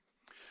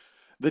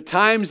The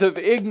times of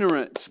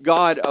ignorance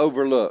God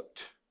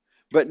overlooked.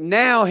 But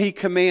now he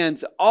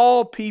commands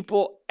all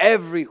people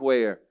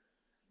everywhere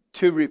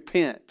to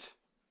repent,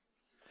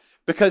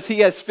 because he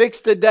has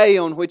fixed a day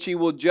on which he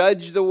will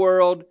judge the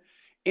world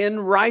in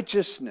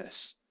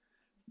righteousness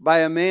by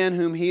a man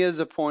whom he has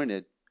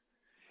appointed.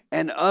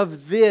 And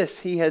of this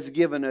he has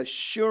given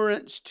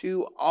assurance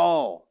to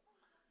all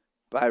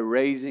by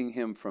raising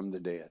him from the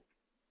dead.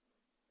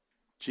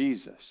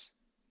 Jesus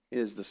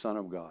is the Son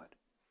of God,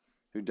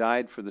 who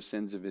died for the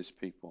sins of his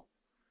people,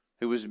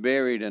 who was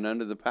buried and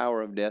under the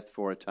power of death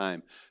for a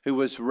time, who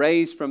was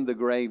raised from the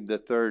grave the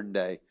third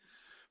day,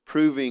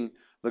 proving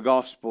the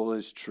gospel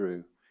is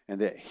true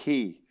and that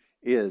he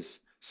is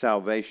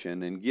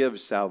salvation and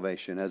gives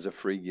salvation as a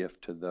free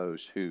gift to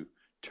those who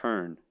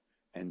turn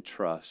and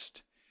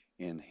trust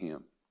in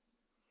him.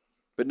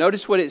 But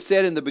notice what it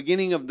said in the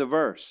beginning of the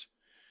verse.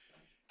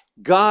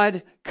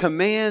 God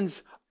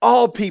commands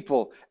all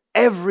people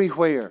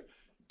everywhere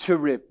to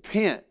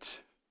repent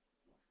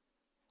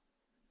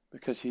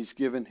because he's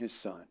given his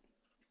Son.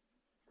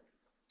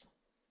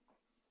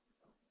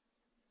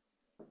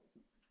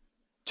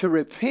 To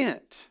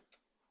repent.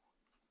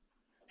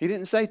 He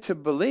didn't say to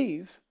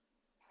believe.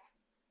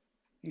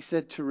 He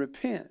said to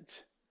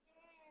repent.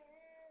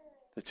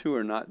 The two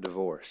are not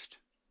divorced.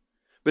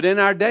 But in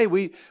our day,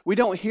 we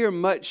don't hear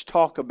much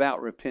talk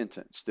about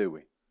repentance, do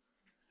we?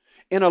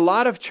 In a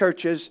lot of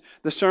churches,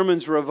 the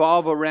sermons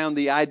revolve around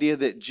the idea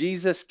that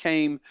Jesus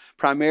came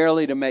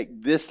primarily to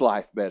make this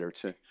life better,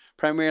 to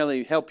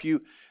primarily help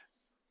you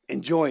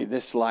enjoy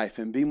this life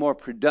and be more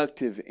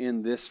productive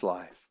in this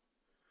life.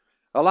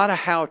 A lot of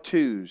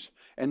how-tos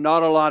and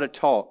not a lot of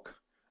talk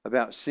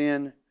about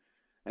sin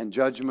and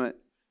judgment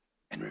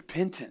and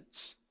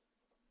repentance.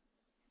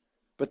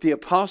 But the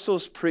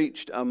apostles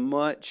preached a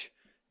much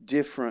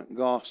different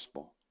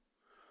gospel.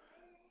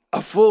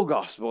 A full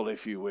gospel,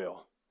 if you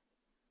will.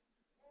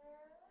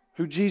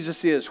 Who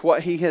Jesus is,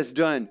 what he has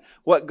done,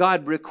 what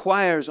God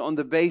requires on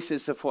the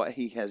basis of what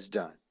he has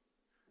done.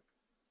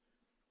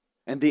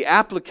 And the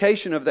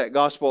application of that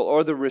gospel,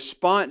 or the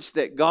response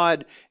that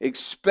God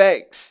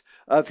expects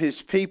of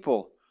his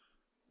people,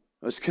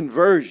 was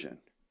conversion,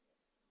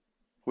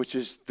 which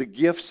is the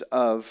gifts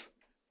of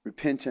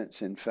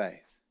repentance and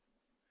faith.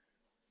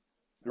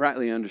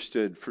 Rightly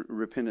understood,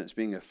 repentance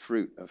being a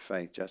fruit of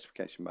faith,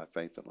 justification by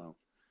faith alone.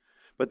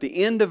 But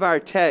the end of our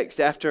text,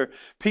 after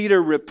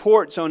Peter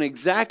reports on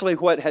exactly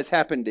what has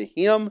happened to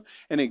him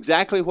and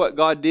exactly what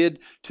God did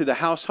to the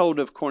household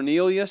of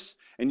Cornelius,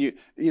 and you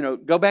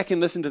go back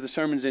and listen to the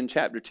sermons in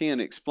chapter 10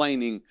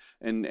 explaining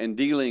and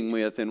dealing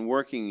with and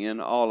working in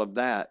all of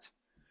that.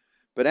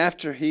 But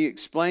after he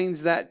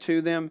explains that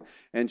to them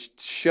and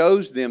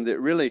shows them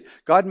that really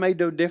God made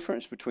no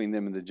difference between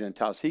them and the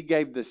Gentiles. He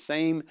gave the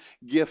same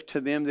gift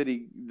to them that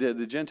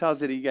the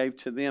Gentiles that he gave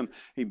to them.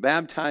 He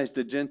baptized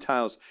the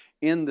Gentiles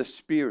in the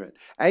Spirit.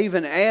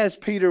 Even as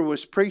Peter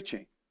was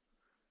preaching,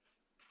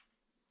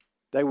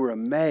 they were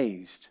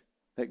amazed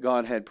that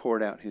God had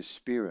poured out his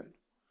Spirit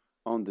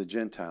on the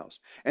Gentiles.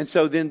 And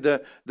so then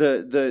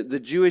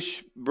the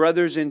Jewish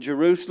brothers in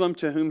Jerusalem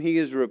to whom he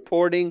is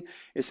reporting,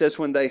 it says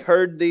when they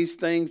heard these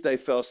things, they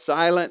fell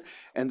silent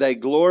and they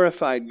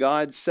glorified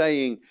God,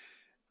 saying,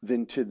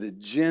 then to the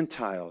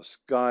Gentiles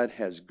God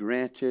has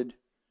granted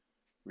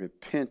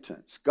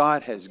repentance.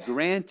 God has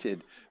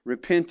granted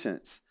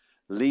repentance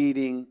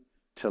leading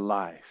to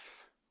life.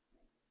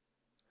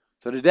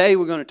 So today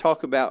we're going to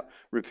talk about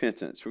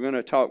repentance. We're going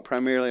to talk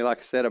primarily, like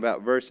I said,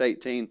 about verse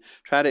 18,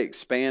 try to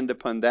expand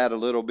upon that a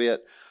little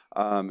bit,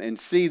 and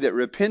see that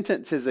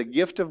repentance is a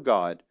gift of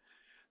God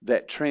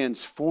that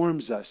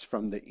transforms us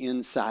from the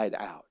inside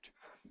out.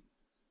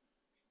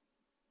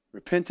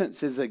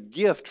 Repentance is a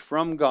gift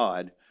from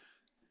God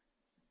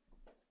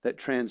that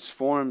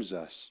transforms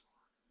us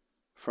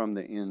from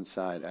the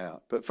inside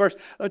out. But first,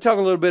 let's talk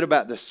a little bit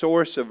about the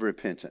source of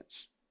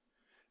repentance.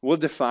 We'll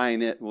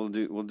define it. We'll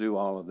do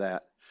all of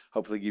that.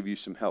 Hopefully give you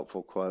some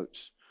helpful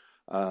quotes.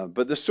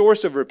 But the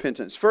source of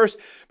repentance. First,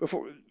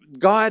 before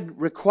God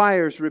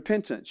requires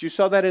repentance. You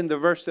saw that in the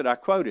verse that I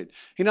quoted.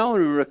 He not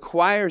only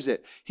requires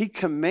it, he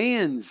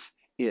commands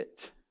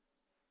it.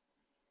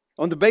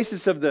 On the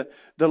basis of the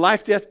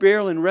life, death,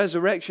 burial, and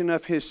resurrection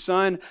of his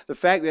Son, the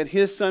fact that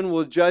his Son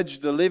will judge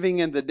the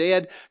living and the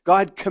dead,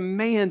 God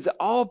commands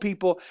all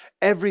people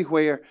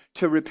everywhere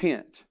to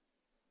repent.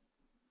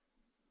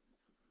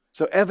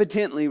 So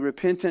evidently,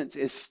 repentance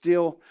is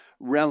still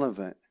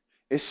relevant.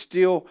 It's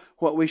still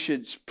what we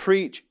should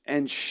preach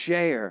and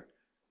share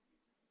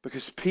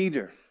because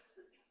Peter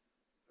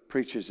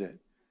preaches it.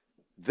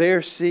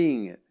 They're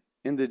seeing it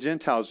in the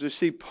Gentiles. You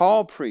see,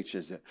 Paul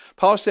preaches it.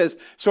 Paul says,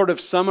 sort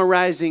of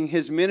summarizing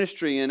his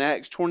ministry in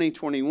Acts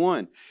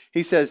 20:21,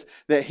 he says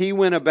that he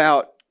went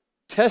about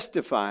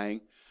testifying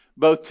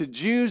both to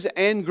Jews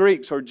and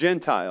Greeks or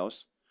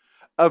Gentiles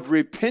of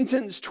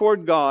repentance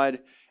toward God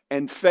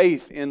and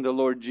faith in the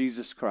Lord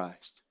Jesus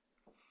Christ.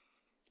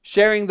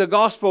 Sharing the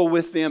gospel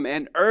with them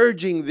and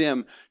urging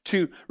them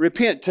to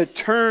repent, to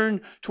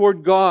turn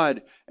toward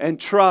God and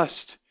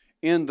trust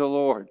in the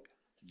Lord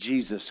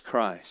Jesus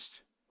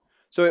Christ.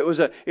 So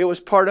it was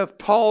part of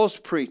Paul's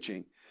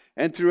preaching.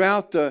 And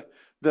throughout the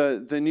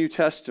New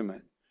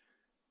Testament,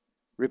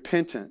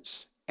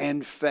 repentance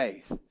and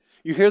faith.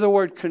 You hear the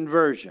word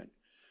conversion.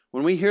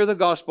 When we hear the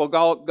gospel,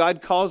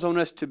 God calls on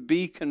us to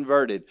be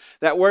converted.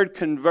 That word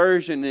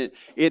conversion, it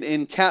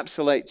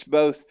encapsulates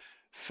both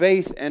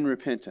faith and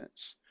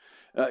repentance.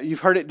 You've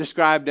heard it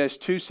described as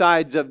two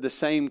sides of the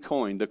same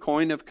coin, the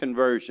coin of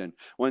conversion,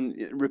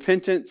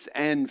 repentance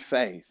and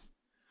faith.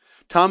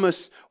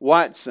 Thomas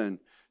Watson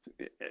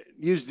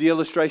used the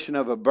illustration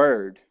of a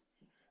bird.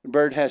 A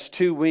bird has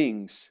two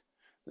wings.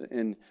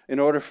 And in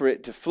order for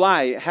it to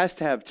fly, it has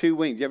to have two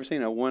wings. You ever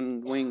seen a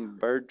one-winged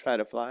bird try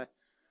to fly?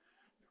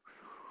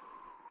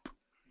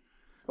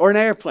 Or an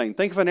airplane.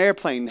 Think of an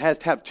airplane. It has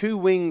to have two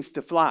wings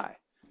to fly.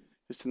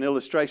 Just an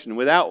illustration.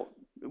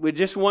 With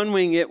just one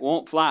wing, it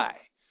won't fly.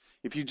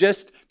 If you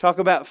just talk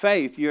about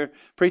faith, you're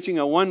preaching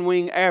a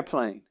one-wing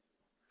airplane.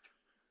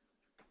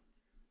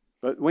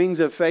 But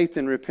wings of faith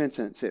and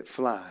repentance, it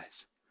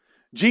flies.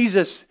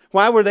 Jesus,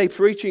 why were they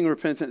preaching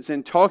repentance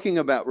and talking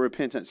about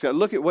repentance? So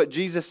look at what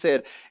Jesus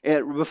said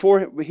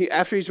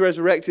after he's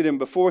resurrected and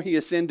before he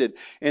ascended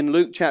in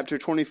Luke chapter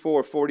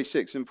 24,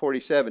 46 and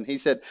 47. He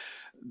said,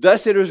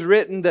 "Thus it was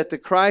written that the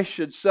Christ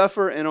should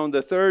suffer and on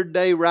the third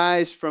day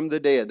rise from the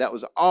dead." That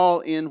was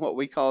all in what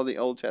we call the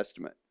Old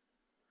Testament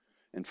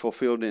and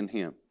fulfilled in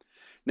him.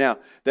 Now,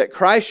 that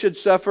Christ should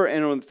suffer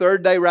and on the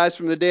third day rise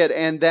from the dead,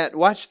 and that,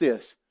 watch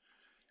this,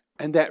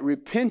 and that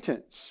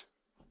repentance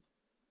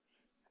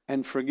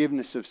and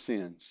forgiveness of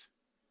sins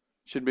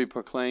should be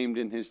proclaimed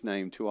in his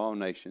name to all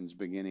nations,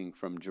 beginning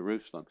from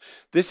Jerusalem.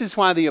 This is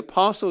why the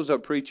apostles are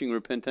preaching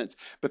repentance,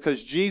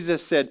 because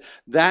Jesus said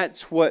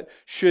that's what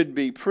should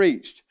be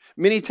preached.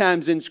 Many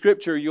times in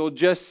Scripture, you'll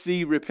just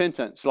see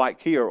repentance,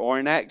 like here, or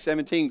in Acts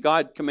 17,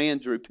 God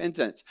commands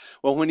repentance.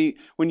 Well,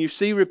 when you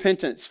see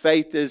repentance,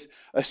 faith is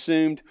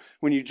assumed.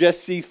 When you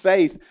just see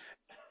faith,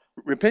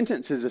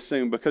 repentance is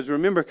assumed, because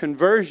remember,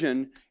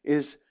 conversion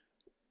is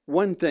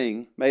one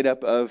thing made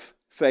up of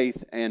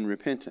faith and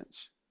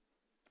repentance.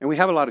 And we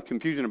have a lot of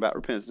confusion about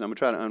repentance. I'm going to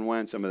try to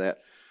unwind some of that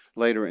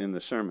later in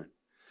the sermon.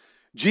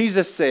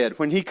 Jesus said,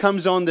 when he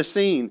comes on the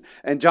scene,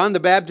 and John the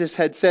Baptist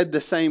had said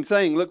the same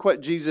thing, look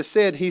what Jesus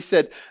said. He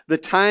said, "The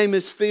time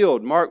is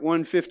filled." Mark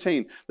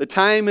 1:15. The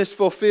time is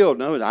fulfilled.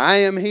 No, I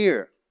am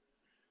here.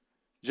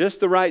 Just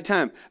the right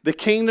time. The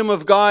kingdom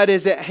of God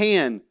is at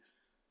hand.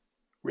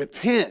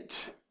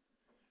 Repent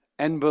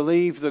and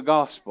believe the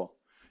gospel.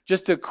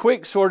 Just a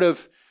quick sort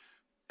of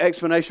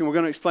explanation. We're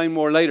going to explain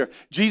more later.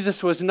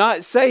 Jesus was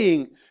not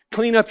saying,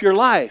 clean up your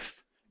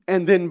life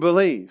and then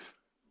believe.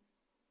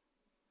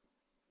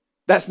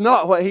 That's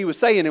not what he was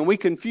saying. And we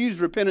confuse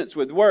repentance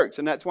with works.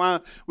 And that's why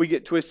we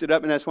get twisted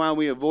up. And that's why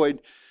we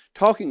avoid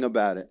talking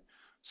about it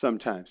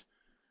sometimes.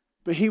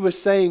 But he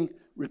was saying,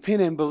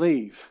 repent and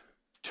believe.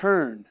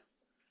 Turn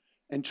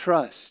and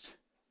trust.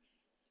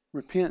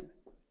 Repent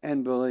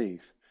and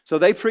believe. So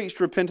they preached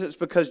repentance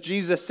because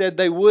Jesus said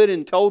they would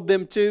and told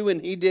them to,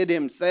 and he did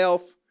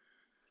himself.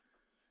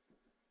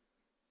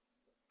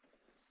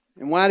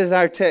 And why does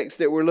our text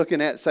that we're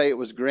looking at say it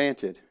was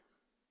granted?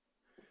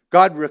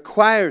 God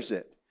requires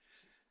it,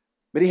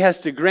 but he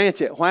has to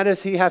grant it. Why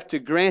does he have to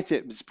grant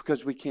it? It's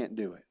because we can't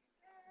do it.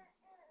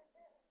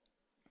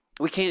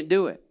 We can't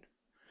do it.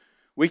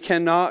 We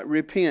cannot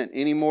repent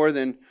any more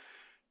than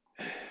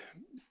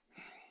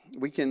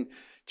we can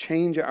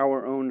change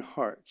our own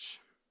hearts,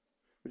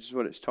 which is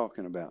what it's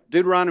talking about.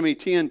 Deuteronomy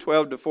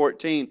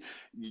 10:12-14,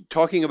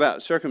 talking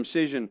about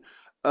circumcision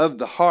of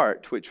the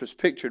heart, which was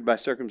pictured by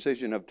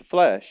circumcision of the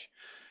flesh.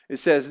 It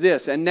says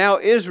this, "And now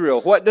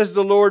Israel, what does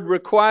the Lord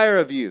require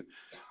of you?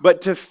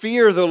 But to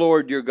fear the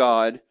Lord your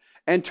God,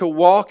 and to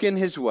walk in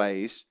his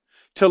ways,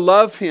 to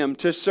love him,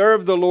 to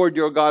serve the Lord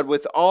your God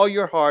with all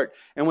your heart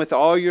and with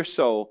all your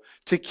soul,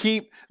 to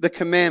keep the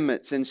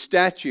commandments and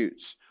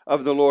statutes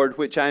of the Lord,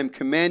 which I am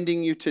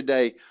commanding you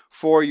today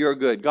for your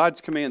good." God's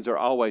commands are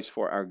always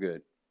for our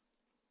good,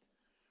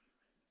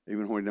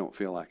 even when we don't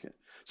feel like it.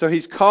 So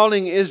he's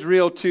calling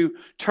Israel to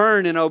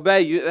turn and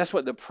obey. That's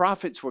what the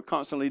prophets were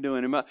constantly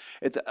doing.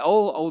 It's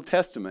Old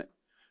Testament,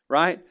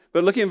 right?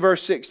 But look in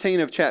verse 16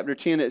 of chapter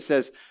 10. It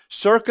says,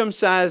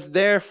 "Circumcise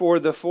therefore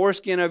the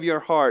foreskin of your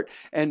heart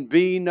and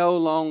be no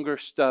longer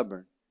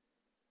stubborn."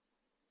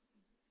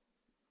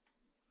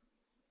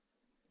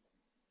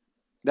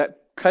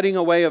 That cutting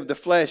away of the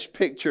flesh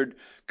pictured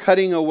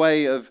cutting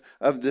away of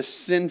the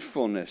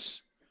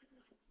sinfulness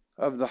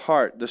of the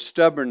heart, the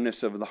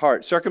stubbornness of the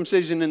heart.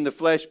 Circumcision in the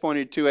flesh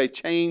pointed to a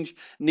change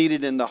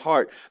needed in the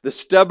heart. The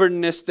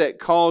stubbornness that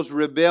caused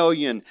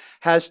rebellion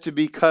has to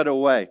be cut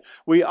away.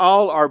 We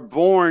all are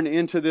born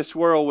into this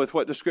world with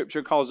what the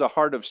scripture calls a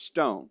heart of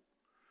stone.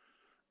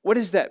 What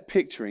is that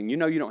picturing? You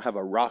know you don't have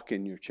a rock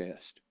in your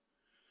chest.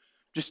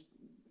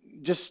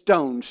 Just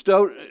stone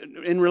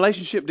in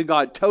relationship to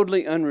God,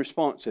 totally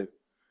unresponsive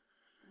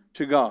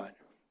to God.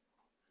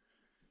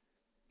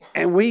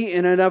 And we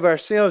in and of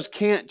ourselves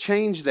can't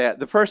change that.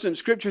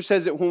 Scripture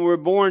says that when we're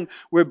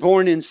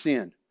born in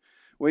sin.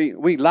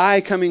 We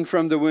lie coming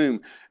from the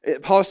womb.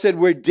 Paul said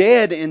we're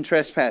dead in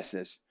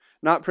trespasses.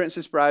 Not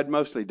Princess Bride,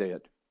 mostly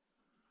dead.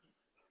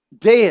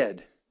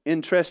 Dead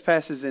in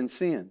trespasses and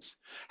sins.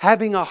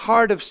 Having a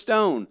heart of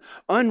stone,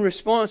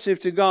 unresponsive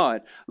to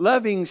God,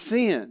 loving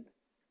sin.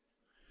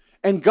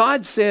 And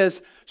God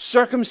says,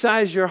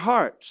 circumcise your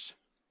hearts.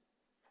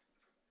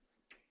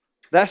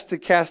 That's to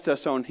cast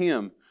us on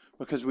Him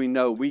because we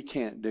know we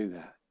can't do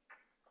that.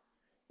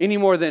 Any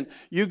more than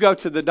you go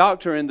to the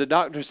doctor and the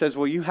doctor says,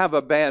 well, you have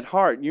a bad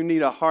heart. You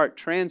need a heart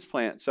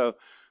transplant. So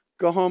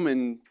go home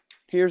and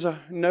here's a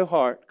no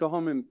heart. Go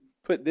home and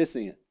put this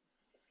in.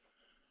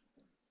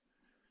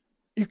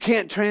 You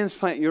can't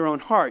transplant your own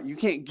heart. You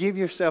can't give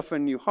yourself a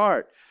new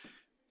heart.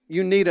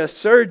 You need a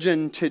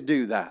surgeon to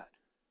do that.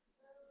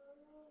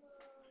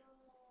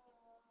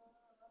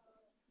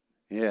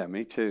 Yeah,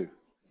 me too.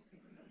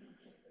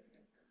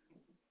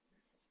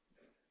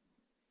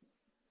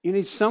 You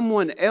need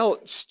someone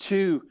else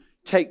to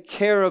take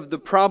care of the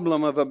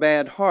problem of a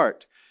bad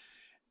heart.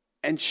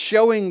 And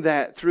showing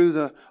that through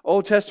the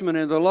Old Testament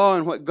and the law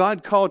and what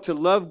God called to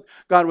love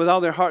God with all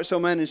their heart,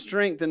 soul, mind, and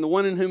strength. And the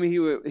one in whom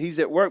He's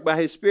at work by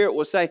His Spirit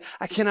will say,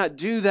 I cannot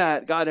do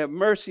that. God, have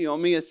mercy on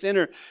me, a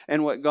sinner.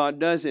 And what God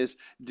does is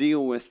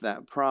deal with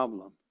that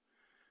problem.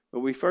 But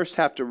we first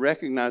have to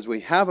recognize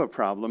we have a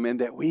problem and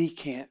that we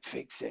can't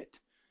fix it.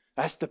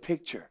 That's the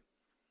picture.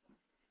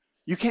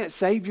 You can't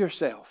save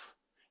yourself.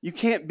 You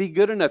can't be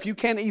good enough. You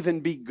can't even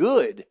be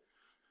good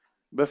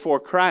before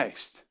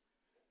Christ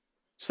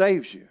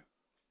saves you.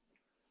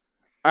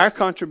 Our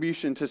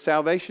contribution to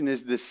salvation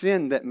is the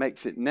sin that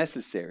makes it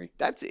necessary.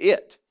 That's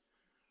it.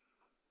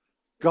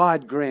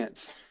 God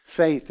grants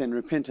faith and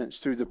repentance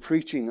through the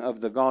preaching of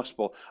the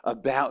gospel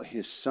about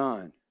His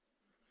Son.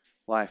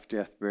 Life,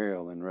 death,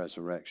 burial, and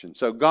resurrection.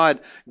 So God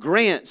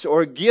grants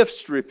or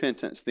gifts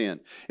repentance then.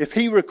 If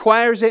He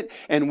requires it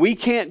and we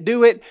can't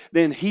do it,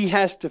 then He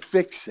has to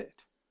fix it.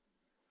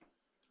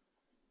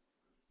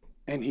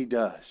 And He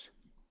does.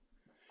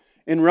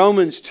 In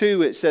Romans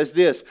 2 it says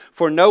this,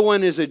 for no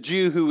one is a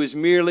Jew who is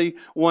merely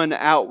one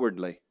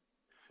outwardly,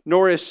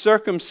 nor is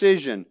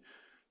circumcision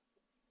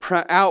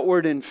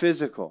outward and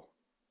physical.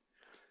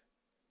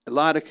 A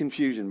lot of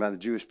confusion by the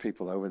Jewish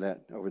people over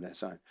that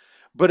sign.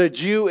 But a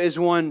Jew is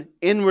one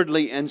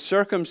inwardly, and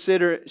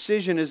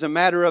circumcision is a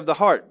matter of the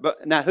heart.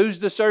 But now who's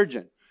the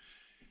surgeon?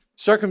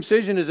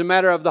 Circumcision is a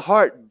matter of the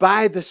heart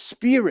by the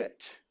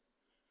Spirit,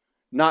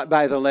 not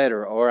by the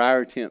letter or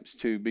our attempts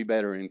to be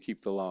better and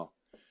keep the law.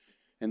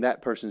 And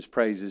that person's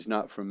praise is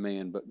not from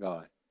man but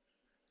God.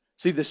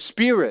 See, the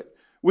Spirit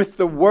with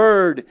the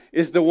Word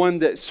is the one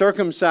that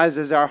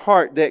circumcises our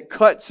heart, that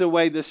cuts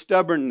away the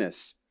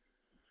stubbornness,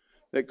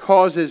 that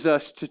causes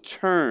us to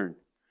turn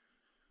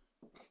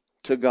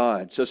to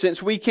God. So since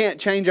we can't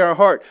change our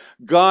heart,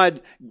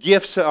 God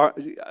gifts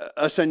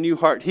us a new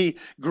heart. He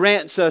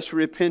grants us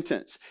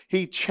repentance.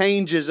 He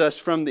changes us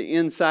from the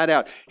inside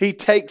out. He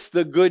takes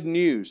the good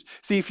news.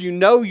 See, if you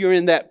know you're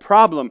in that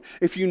problem,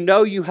 if you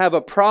know you have a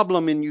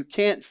problem and you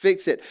can't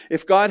fix it,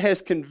 if God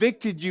has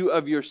convicted you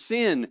of your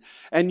sin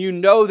and you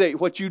know that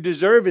what you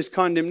deserve is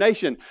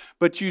condemnation,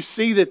 but you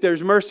see that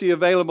there's mercy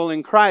available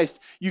in Christ,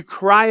 you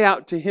cry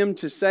out to Him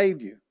to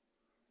save you.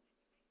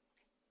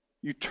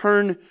 You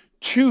turn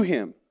to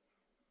Him,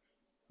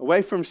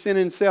 away from sin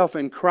and self,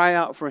 and cry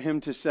out for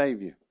Him to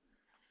save you.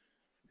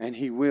 And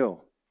He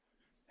will.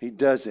 He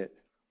does it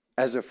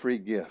as a free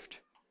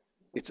gift.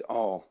 It's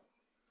all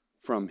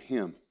from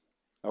Him,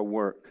 a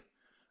work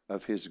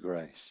of His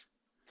grace.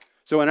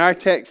 So in our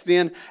text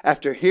then,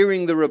 after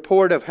hearing the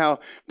report of how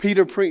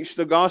Peter preached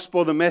the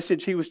gospel, the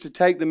message he was to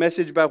take, the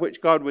message by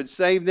which God would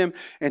save them,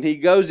 and he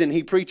goes and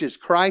he preaches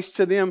Christ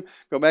to them.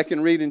 Go back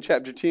and read in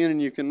chapter 10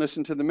 and you can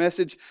listen to the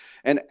message.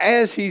 And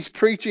as he's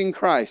preaching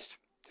Christ,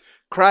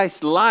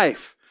 Christ's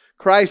life,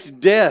 Christ's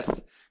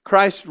death,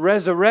 Christ's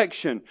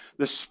resurrection,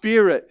 the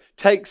Spirit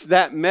takes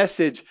that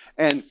message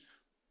and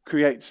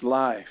creates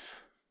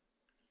life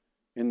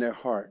in their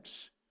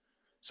hearts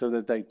so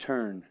that they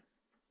turn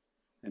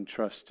and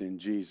trust in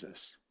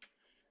Jesus.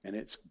 And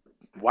it's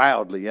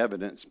wildly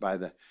evidenced by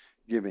the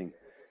giving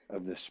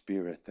of the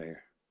Spirit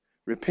there.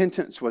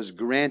 Repentance was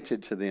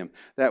granted to them.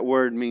 That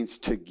word means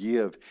to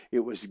give. It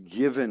was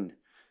given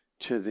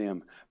to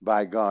them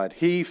by God.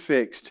 He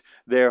fixed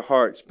their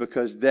hearts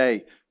because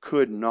they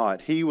could not.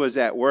 He was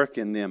at work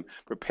in them,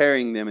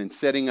 preparing them and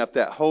setting up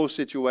that whole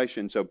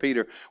situation so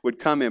Peter would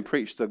come and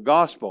preach the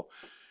gospel.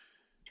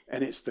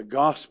 And it's the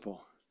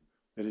gospel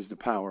that is the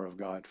power of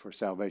God for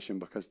salvation,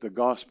 because the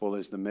gospel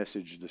is the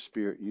message the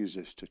Spirit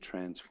uses to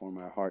transform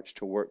our hearts,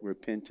 to work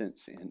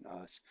repentance in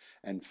us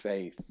and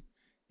faith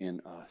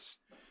in us.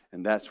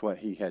 And that's what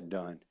He had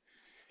done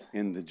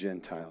in the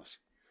Gentiles.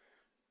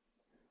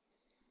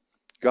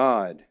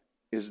 God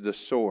is the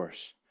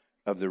source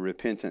of the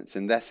repentance.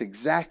 And that's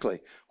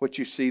exactly what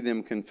you see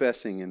them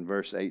confessing in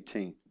verse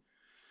 18.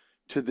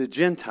 To the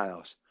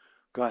Gentiles,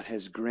 God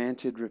has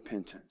granted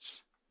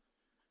repentance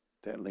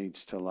that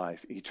leads to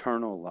life,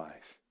 eternal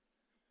life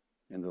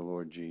in the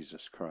Lord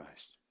Jesus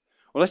Christ.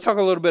 Well, let's talk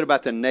a little bit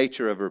about the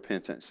nature of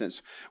repentance.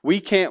 Since we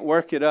can't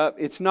work it up,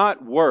 it's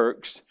not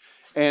works.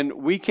 And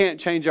we can't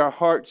change our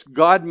hearts.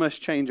 God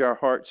must change our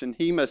hearts. And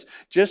He must,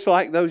 just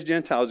like those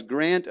Gentiles,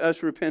 grant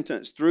us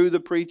repentance through the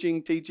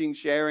preaching, teaching,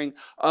 sharing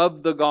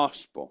of the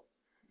gospel,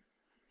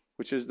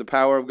 which is the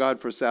power of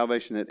God for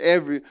salvation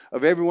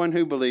of everyone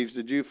who believes,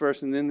 the Jew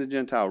first and then the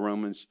Gentile,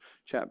 Romans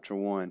chapter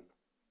 1.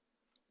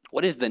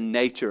 What is the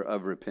nature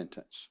of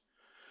repentance?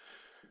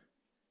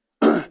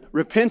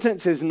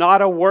 Repentance is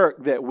not a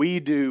work that we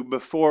do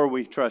before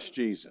we trust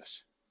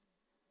Jesus.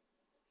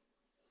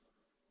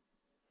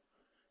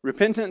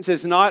 Repentance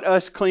is not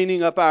us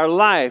cleaning up our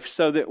life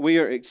so that we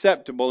are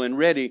acceptable and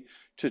ready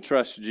to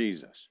trust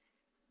Jesus.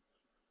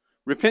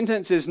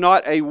 Repentance is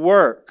not a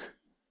work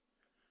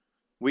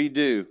we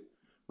do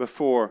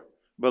before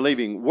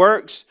believing.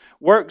 Works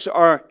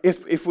are,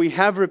 if we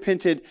have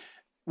repented,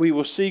 we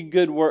will see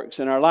good works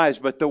in our lives,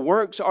 but the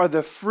works are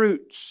the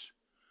fruits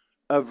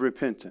of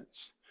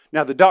repentance.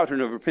 Now, the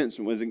doctrine of repentance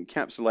would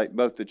encapsulate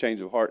both the change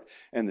of heart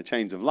and the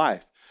change of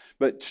life.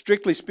 But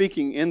strictly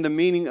speaking, in the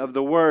meaning of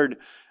the word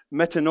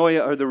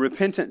metanoia, or the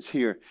repentance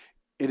here,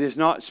 it is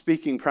not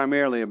speaking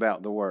primarily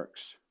about the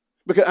works.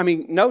 Because,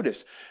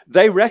 notice,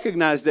 they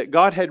recognized that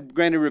God had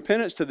granted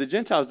repentance to the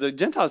Gentiles. The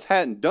Gentiles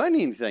hadn't done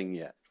anything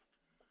yet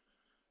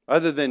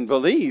other than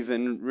believe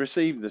and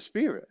receive the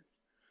Spirit.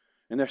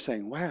 And they're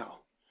saying, wow,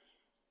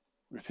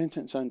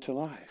 repentance unto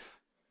life,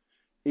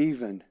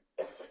 even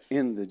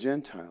in the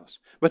Gentiles.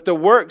 But the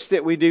works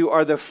that we do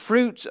are the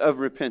fruits of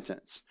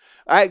repentance.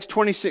 Acts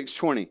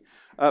 26:20.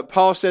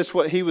 Paul says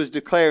what he was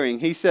declaring.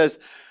 He says,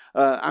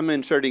 I'm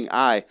inserting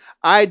I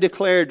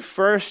declared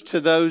first to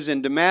those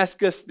in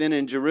Damascus, then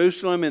in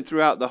Jerusalem, and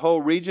throughout the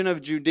whole region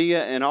of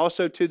Judea, and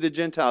also to the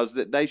Gentiles,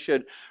 that they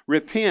should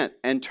repent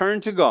and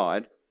turn to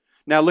God.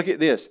 Now look at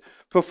this.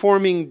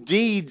 Performing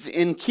deeds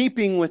in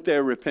keeping with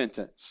their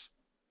repentance.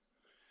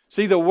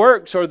 See, the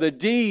works or the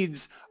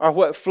deeds are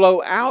what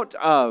flow out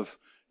of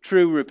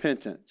true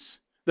repentance.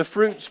 The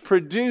fruits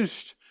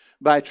produced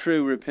by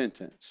true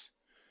repentance.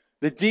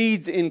 The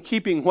deeds in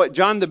keeping what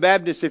John the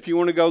Baptist, if you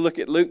want to go look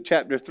at Luke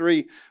chapter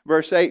 3,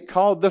 verse 8,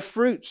 called the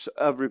fruits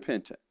of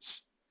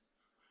repentance.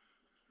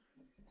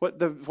 What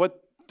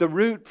the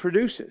root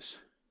produces.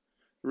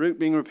 The root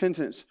being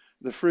repentance,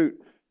 the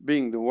fruit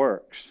being the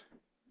works.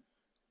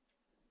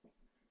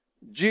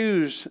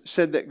 Jews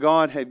said that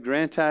God had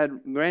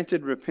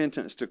granted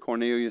repentance to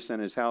Cornelius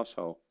and his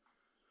household.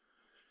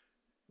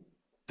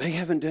 They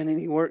haven't done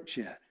any works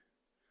yet,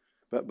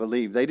 but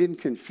believe. They didn't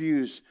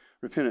confuse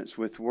repentance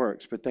with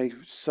works, but they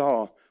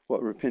saw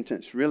what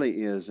repentance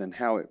really is and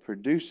how it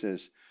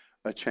produces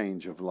a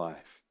change of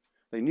life.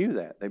 They knew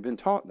that. They've been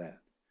taught that.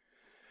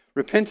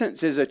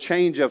 Repentance is a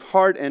change of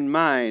heart and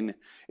mind.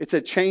 It's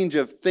a change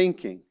of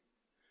thinking.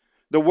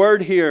 The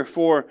word here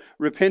for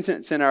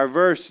repentance in our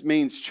verse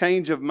means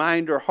change of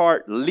mind or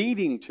heart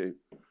leading to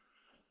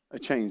a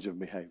change of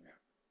behavior.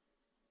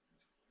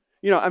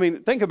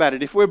 Think about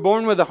it. If we're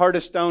born with a heart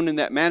of stone and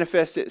that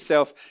manifests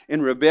itself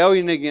in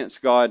rebellion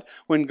against God,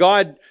 when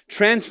God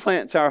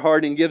transplants our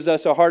heart and gives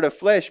us a heart of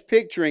flesh,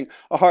 picturing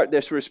a heart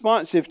that's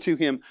responsive to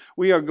Him,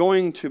 we are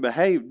going to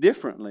behave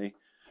differently.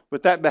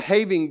 But that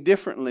behaving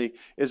differently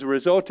is a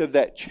result of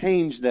that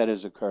change that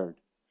has occurred.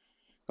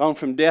 Gone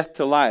from death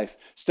to life,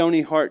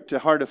 stony heart to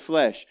heart of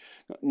flesh,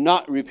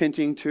 not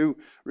repenting to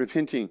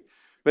repenting.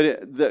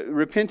 But the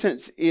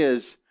repentance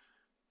is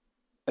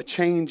a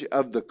change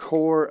of the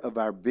core of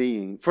our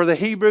being. For the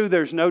Hebrew,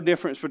 there's no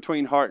difference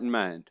between heart and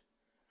mind.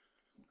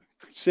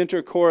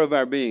 Center core of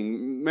our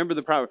being. Remember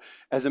the proverb,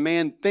 as a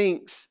man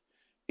thinks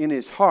in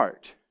his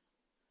heart,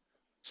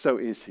 so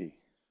is he.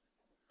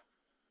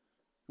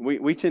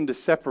 We tend to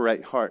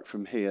separate heart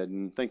from head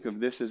and think of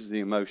this as the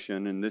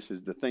emotion and this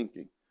is the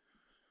thinking.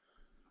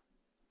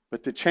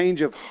 But the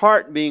change of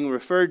heart being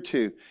referred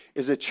to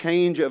is a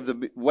change of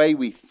the way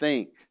we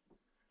think,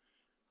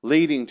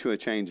 leading to a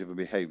change of a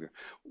behavior.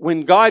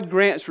 When God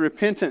grants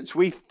repentance,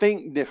 we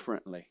think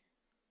differently.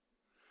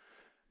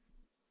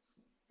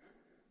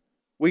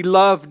 We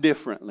love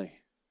differently.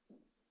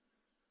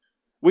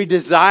 We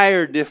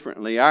desire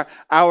differently.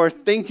 Our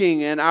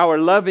thinking and our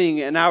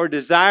loving and our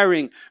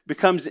desiring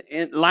becomes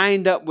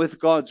lined up with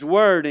God's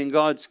Word and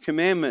God's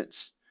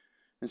commandments.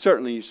 And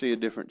certainly you see a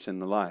difference in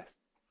the life.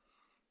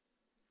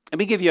 Let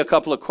me give you a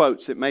couple of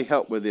quotes that may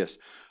help with this.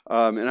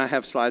 And I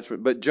have slides for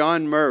it. But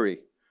John Murray,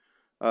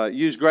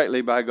 used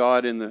greatly by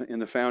God in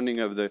the founding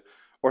of the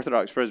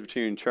Orthodox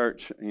Presbyterian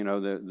Church.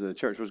 The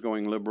church was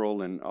going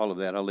liberal and all of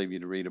that. I'll leave you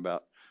to read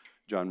about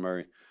John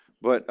Murray.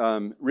 But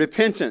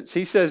repentance,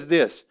 he says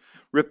this,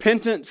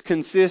 repentance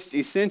consists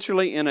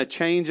essentially in a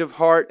change of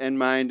heart and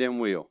mind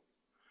and will.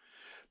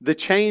 The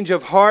change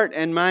of heart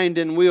and mind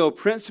and will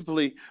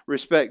principally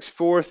respects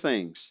four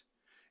things.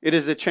 It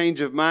is a change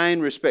of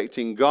mind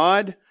respecting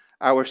God,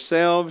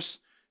 ourselves,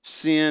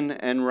 sin,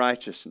 and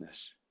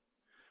righteousness.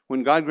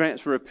 When God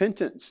grants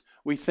repentance,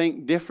 we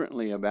think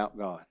differently about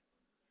God,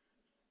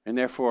 and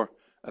therefore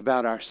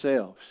about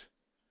ourselves,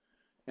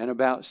 and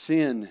about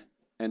sin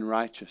and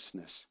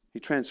righteousness. He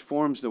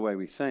transforms the way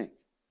we think.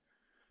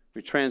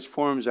 He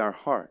transforms our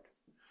heart.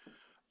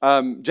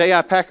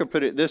 J.I. Packer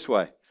put it this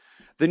way.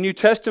 The New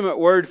Testament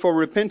word for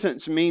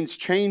repentance means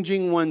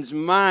changing one's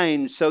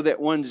mind so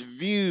that one's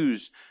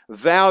views,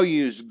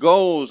 values,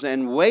 goals,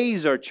 and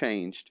ways are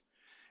changed,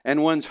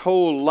 and one's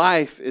whole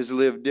life is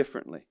lived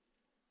differently.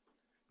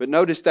 But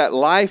notice that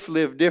life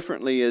lived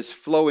differently is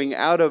flowing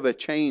out of a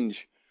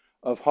change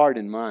of heart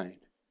and mind.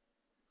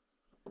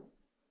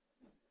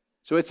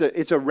 So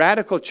it's a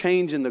radical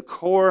change in the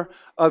core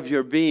of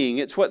your being.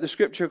 It's what the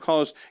Scripture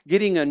calls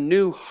getting a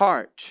new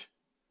heart.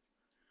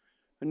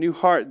 A new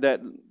heart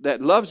that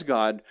loves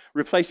God,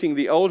 replacing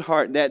the old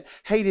heart that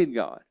hated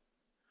God.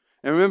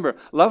 And remember,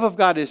 love of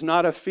God is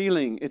not a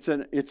feeling.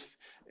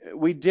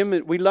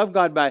 We love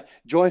God by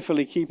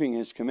joyfully keeping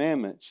His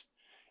commandments,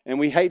 and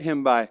we hate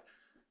Him by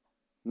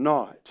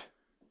not.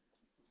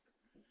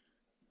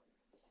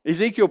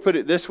 Ezekiel put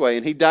it this way,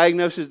 and he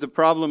diagnoses the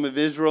problem of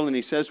Israel, and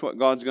he says what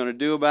God's going to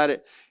do about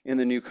it in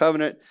the new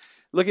covenant.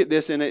 Look at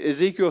this in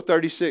Ezekiel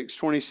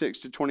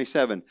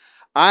 36:26-27.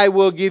 I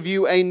will give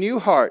you a new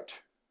heart.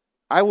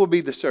 I will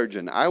be the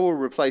surgeon. I will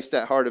replace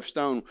that heart of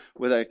stone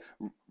with a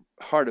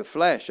heart of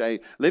flesh, a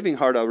living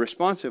heart, a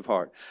responsive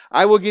heart.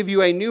 I will give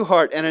you a new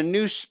heart, and a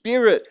new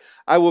spirit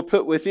I will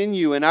put within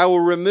you, and I will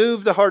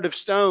remove the heart of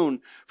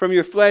stone from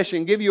your flesh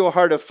and give you a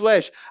heart of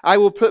flesh. I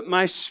will put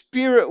my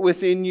spirit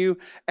within you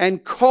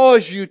and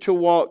cause you to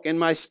walk in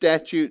my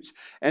statutes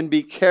and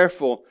be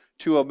careful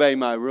to obey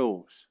my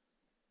rules.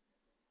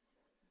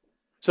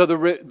 So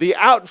the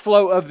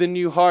outflow of the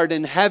new heart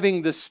and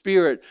having the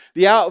Spirit,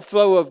 the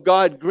outflow of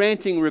God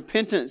granting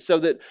repentance so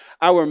that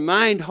our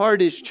mind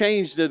heart is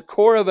changed, the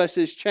core of us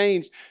is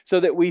changed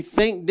so that we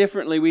think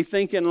differently, we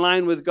think in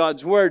line with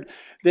God's Word,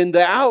 then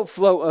the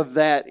outflow of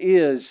that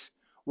is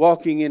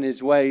walking in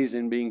His ways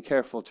and being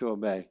careful to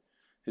obey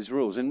His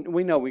rules. And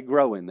we know we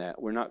grow in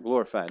that. We're not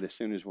glorified as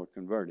soon as we're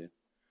converted.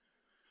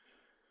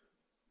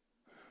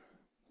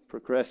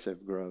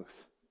 Progressive growth.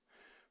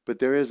 But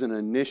there is an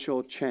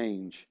initial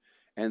change,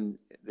 and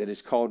that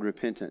is called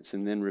repentance.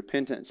 And then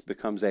repentance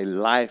becomes a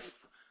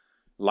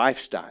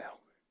lifestyle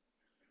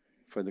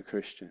for the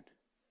Christian,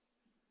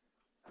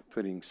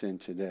 putting sin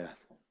to death.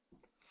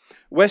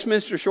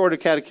 Westminster Shorter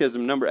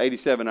Catechism, number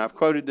 87. I've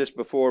quoted this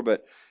before,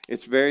 but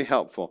it's very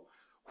helpful.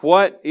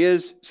 What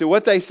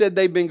they said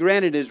they've been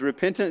granted is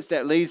repentance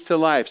that leads to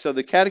life. So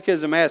the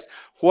Catechism asks,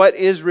 what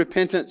is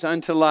repentance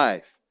unto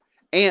life?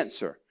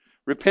 Answer,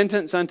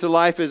 repentance unto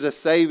life is a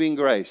saving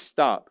grace.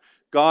 Stop.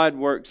 God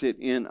works it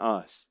in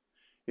us.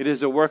 It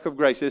is a work of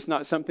grace. It's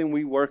not something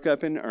we work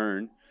up and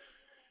earn.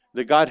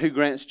 The God who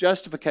grants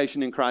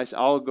justification in Christ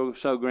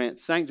also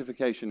grants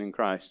sanctification in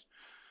Christ.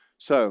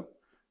 So,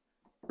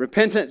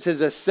 repentance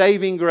is a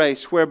saving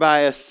grace whereby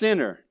a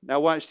sinner, now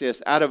watch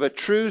this, out of a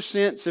true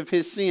sense of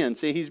his sin,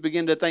 see, he's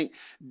beginning to think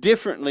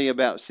differently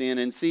about sin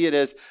and see it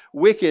as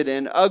wicked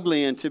and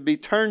ugly and to be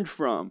turned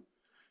from,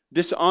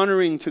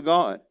 dishonoring to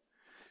God.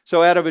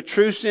 So out of a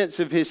true sense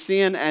of his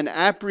sin and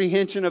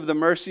apprehension of the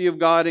mercy of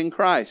God in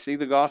Christ. See,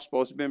 the gospel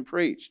has been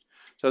preached.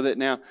 So that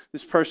now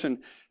this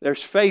person,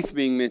 there's faith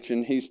being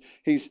mentioned.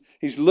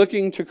 He's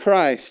looking to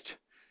Christ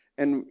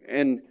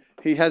and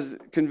he has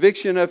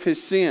conviction of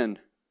his sin.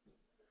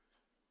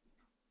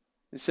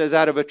 It says,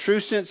 out of a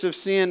true sense of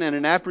sin and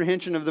an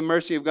apprehension of the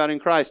mercy of God in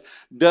Christ,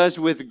 does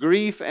with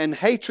grief and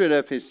hatred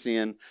of his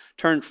sin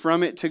turn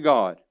from it to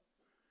God.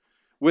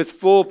 With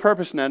full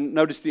purpose, now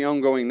notice the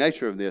ongoing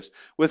nature of this,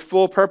 with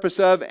full purpose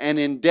of and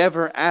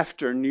endeavor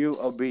after new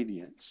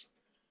obedience.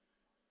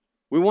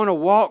 We want to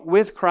walk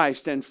with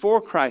Christ and for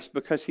Christ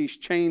because He's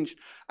changed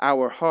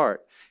our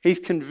heart. He's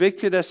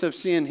convicted us of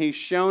sin. He's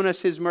shown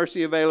us His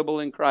mercy available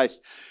in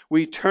Christ.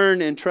 We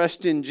turn and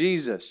trust in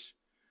Jesus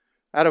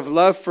out of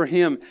love for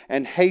Him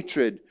and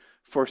hatred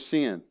for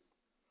sin.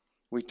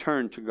 We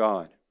turn to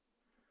God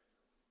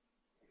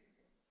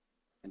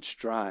and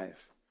strive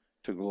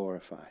to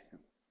glorify Him.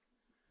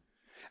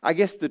 I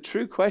guess the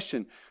true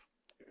question,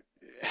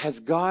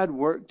 has God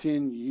worked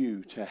in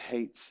you to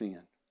hate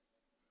sin?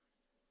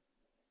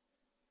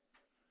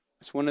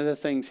 It's one of the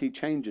things He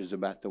changes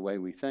about the way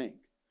we think.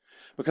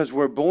 Because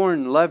we're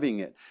born loving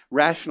it,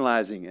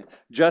 rationalizing it,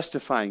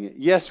 justifying it.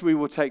 Yes, we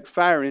will take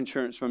fire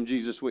insurance from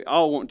Jesus. We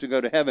all want to go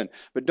to heaven,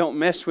 but don't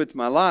mess with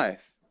my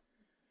life.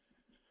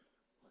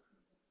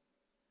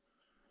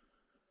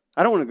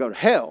 I don't want to go to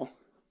hell.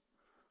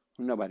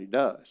 Nobody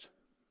does.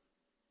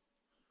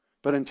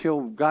 But until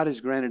God has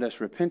granted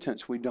us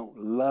repentance, we don't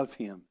love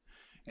Him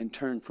and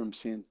turn from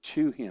sin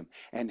to Him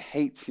and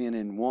hate sin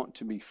and want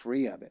to be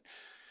free of it.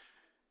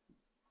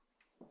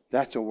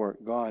 That's a work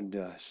God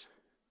does.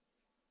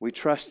 We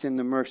trust in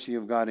the mercy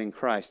of God in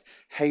Christ,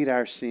 hate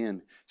our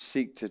sin,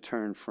 seek to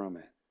turn from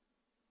it.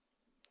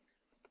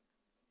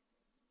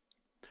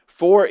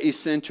 4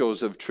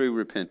 essentials of true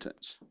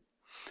repentance.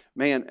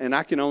 Man, and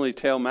I can only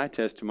tell my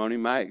testimony,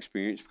 my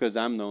experience, because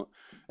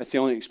that's the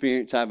only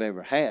experience I've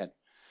ever had.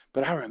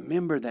 But I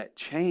remember that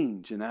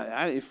change, and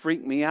it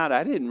freaked me out.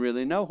 I didn't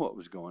really know what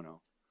was going on.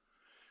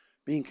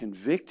 Being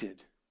convicted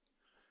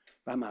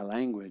by my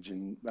language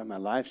and by my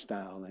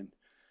lifestyle, and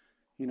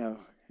and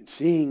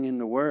seeing in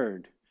the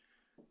Word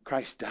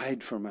Christ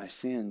died for my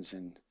sins,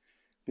 and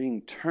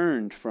being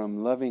turned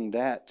from loving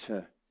that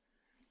to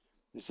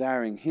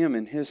desiring Him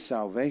and His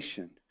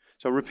salvation.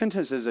 So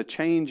repentance is a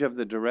change of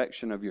the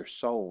direction of your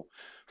soul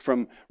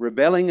from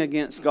rebelling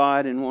against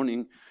God and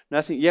wanting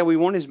nothing. Yeah, we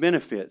want His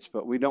benefits,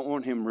 but we don't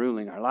want Him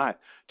ruling our life.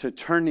 To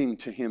turning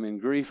to Him in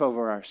grief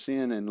over our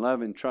sin and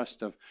love and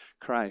trust of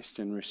Christ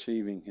and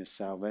receiving His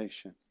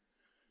salvation.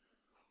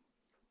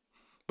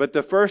 But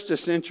the first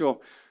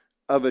essential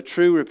of a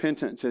true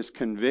repentance is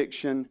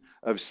conviction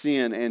of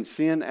sin, and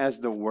sin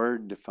as the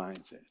Word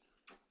defines it.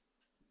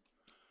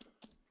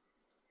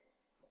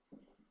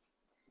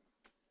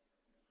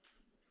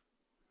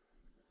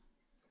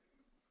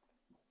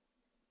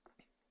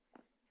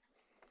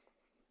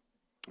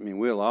 I mean,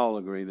 we'll all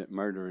agree that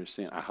murder is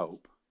sin, I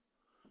hope.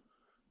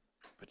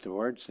 But the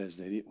Word says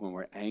that when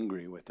we're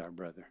angry with our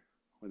brother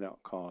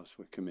without cause,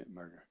 we commit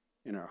murder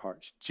in our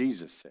hearts.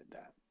 Jesus said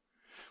that.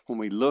 When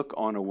we look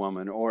on a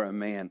woman or a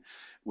man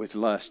with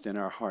lust in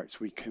our hearts,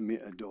 we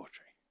commit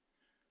adultery.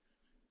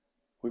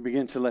 We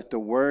begin to let the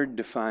Word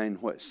define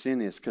what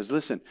sin is. Because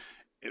listen,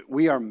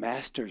 we are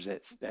masters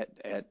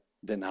at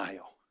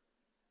denial,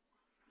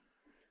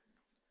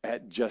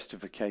 at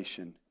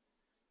justification,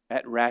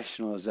 at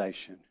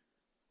rationalization.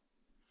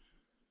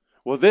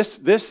 Well, this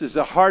is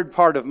a hard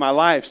part of my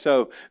life,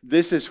 so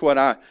this is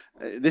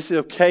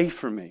okay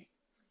for me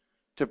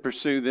to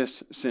pursue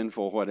this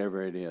sinful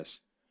whatever it is.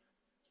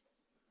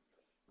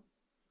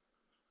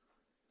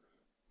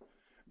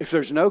 If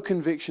there's no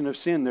conviction of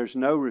sin, there's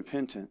no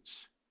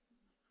repentance.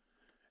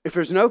 If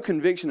there's no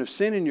conviction of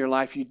sin in your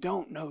life, you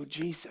don't know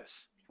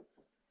Jesus.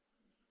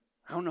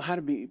 I don't know how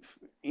to be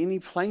any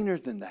plainer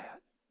than that.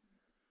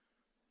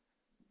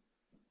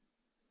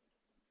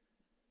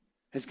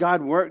 Has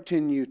God worked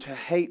in you to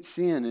hate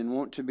sin and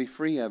want to be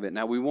free of it?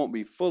 Now, we won't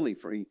be fully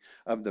free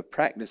of the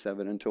practice of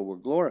it until we're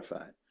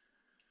glorified.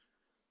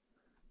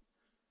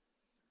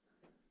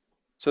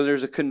 So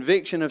there's a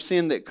conviction of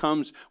sin that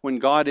comes when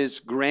God is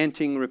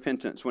granting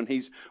repentance, when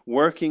He's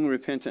working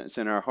repentance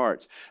in our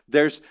hearts.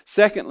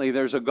 Secondly,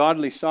 there's a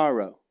godly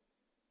sorrow,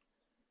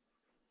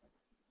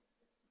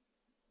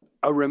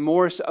 a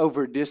remorse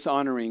over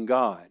dishonoring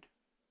God.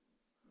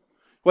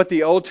 What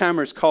the old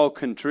timers call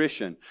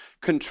contrition.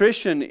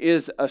 Contrition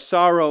is a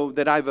sorrow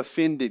that I've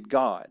offended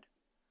God.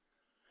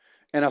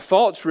 And a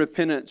false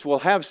repentance will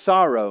have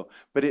sorrow,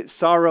 but it's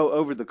sorrow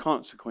over the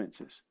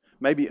consequences,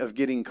 maybe of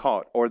getting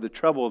caught or the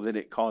trouble that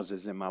it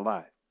causes in my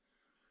life.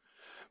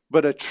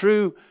 But a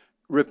true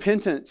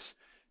repentance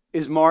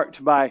is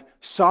marked by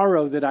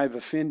sorrow that I've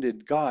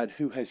offended God,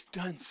 who has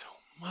done so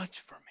much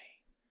for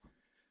me,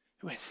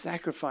 who has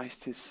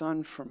sacrificed His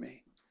Son for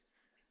me.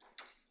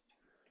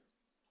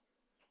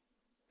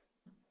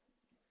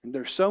 And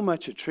there's so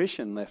much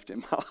attrition left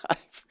in my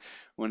life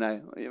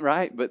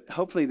right? But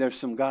hopefully there's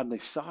some godly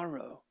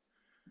sorrow.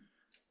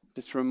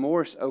 That's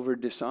remorse over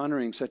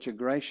dishonoring such a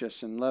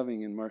gracious and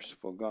loving and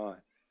merciful God.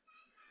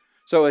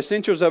 So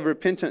essentials of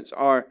repentance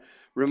are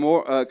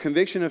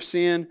conviction of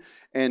sin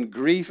and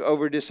grief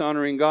over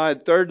dishonoring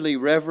God. Thirdly,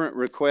 reverent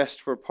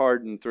request for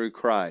pardon through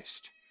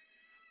Christ.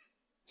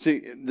 See,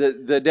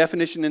 the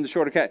definition in the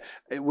shorter cat,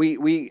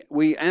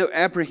 we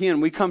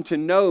apprehend, we come to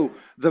know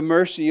the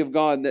mercy of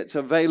God that's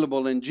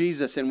available in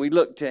Jesus, and we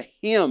look to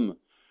Him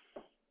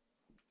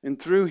and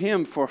through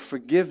Him for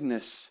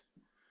forgiveness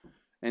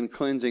and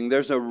cleansing.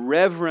 There's a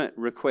reverent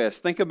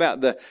request. Think about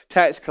the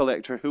tax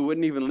collector who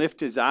wouldn't even lift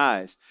his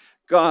eyes.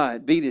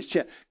 God, beat his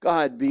chest.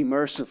 God, be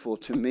merciful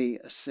to me,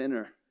 a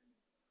sinner.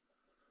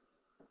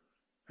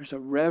 There's a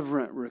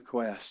reverent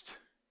request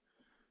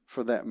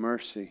for that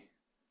mercy.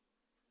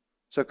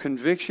 So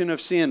conviction of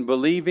sin,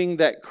 believing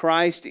that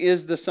Christ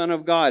is the Son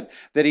of God,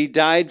 that He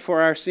died for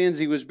our sins,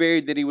 He was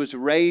buried, that He was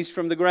raised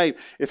from the grave.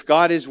 If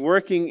God is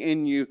working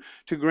in you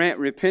to grant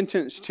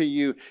repentance to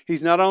you,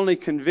 He's not only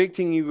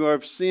convicting you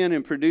of sin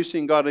and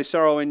producing godly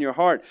sorrow in your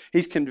heart,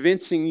 He's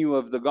convincing you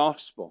of the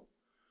gospel.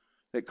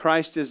 That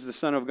Christ is the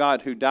Son of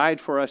God who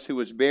died for us, who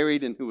was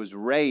buried, and who was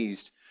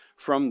raised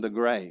from the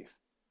grave.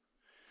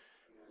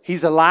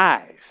 He's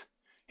alive.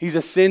 He's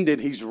ascended.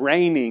 He's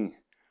reigning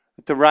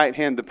at the right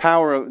hand, the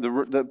power of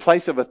the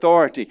place of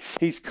authority.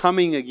 He's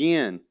coming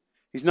again.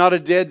 He's not a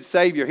dead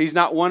Savior. He's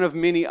not one of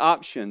many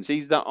options.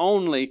 He's the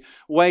only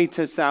way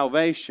to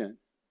salvation.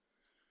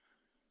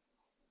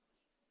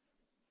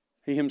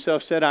 He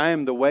Himself said, I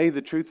am the way,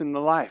 the truth, and the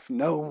life.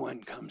 No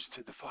one comes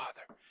to the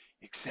Father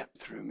except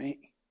through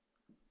me.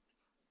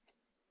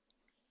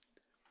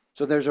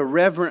 So there's a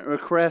reverent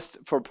request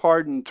for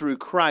pardon through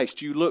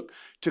Christ. You look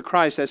to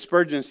Christ. As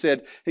Spurgeon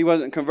said, he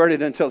wasn't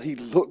converted until he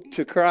looked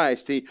to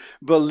Christ. He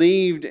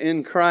believed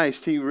in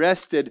Christ. He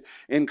rested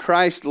in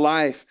Christ's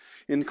life,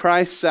 in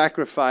Christ's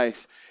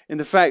sacrifice, in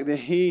the fact that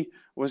He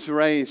was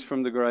raised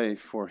from the grave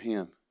for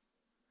him.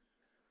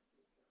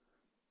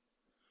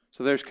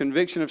 So there's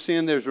conviction of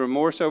sin, there's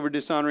remorse over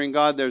dishonoring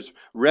God, there's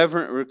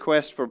reverent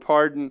request for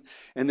pardon,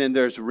 and then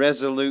there's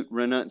resolute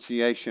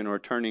renunciation or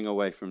turning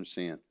away from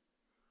sin.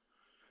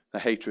 The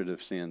hatred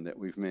of sin that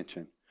we've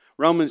mentioned.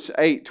 Romans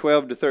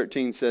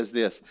 8:12-13 says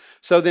this.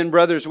 So then,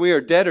 brothers, we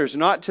are debtors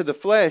not to the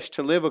flesh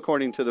to live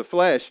according to the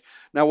flesh.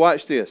 Now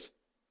watch this.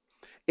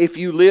 If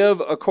you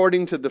live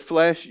according to the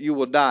flesh, you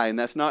will die. And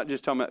that's not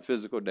just talking about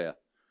physical death,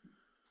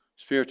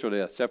 spiritual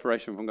death,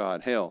 separation from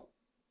God, hell.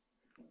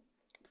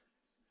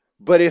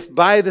 But if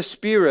by the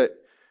Spirit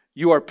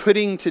you are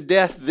putting to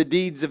death the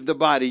deeds of the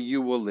body,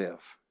 you will live.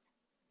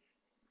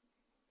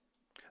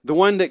 The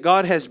one that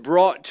God has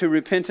brought to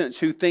repentance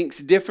who thinks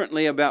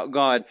differently about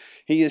God,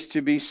 he is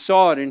to be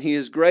sought, and he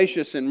is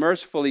gracious and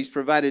merciful. He's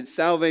provided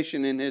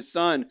salvation in his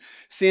Son.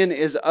 Sin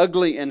is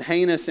ugly and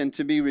heinous and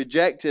to be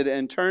rejected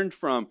and turned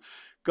from.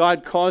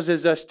 God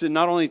causes us to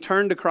not only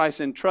turn to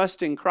Christ and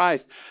trust in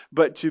Christ,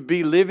 but to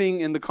be living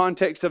in the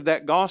context of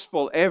that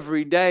gospel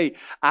every day.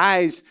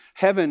 Eyes,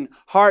 heaven,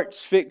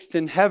 hearts fixed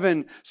in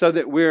heaven, so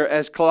that we're,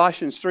 as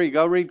Colossians 3,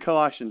 go read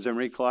Colossians and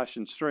read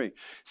Colossians 3.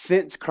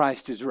 Since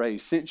Christ is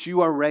raised, since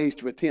you are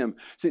raised with him,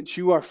 since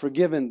you are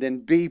forgiven, then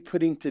be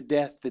putting to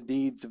death the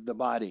deeds of the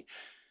body.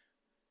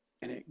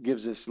 And it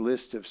gives us a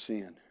list of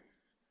sin.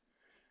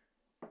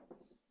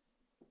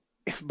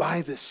 If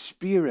by the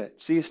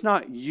Spirit, see, it's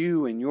not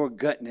you and you're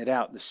gutting it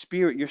out. The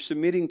Spirit, you're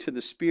submitting to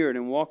the Spirit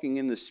and walking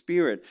in the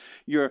Spirit.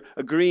 You're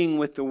agreeing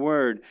with the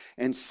Word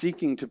and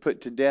seeking to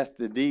put to death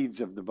the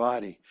deeds of the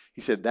body.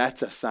 He said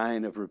that's a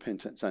sign of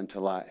repentance unto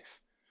life.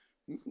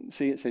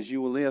 See, it says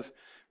you will live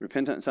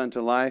repentance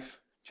unto life.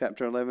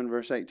 Chapter 11,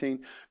 verse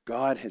 18.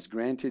 God has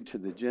granted to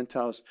the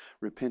Gentiles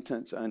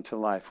repentance unto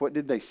life. What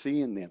did they see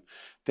in them?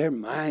 Their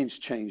minds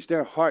changed.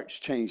 Their hearts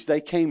changed.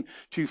 They came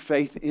to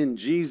faith in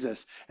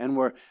Jesus and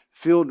were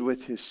filled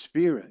with his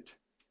Spirit.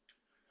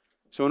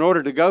 So in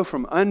order to go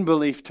from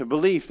unbelief to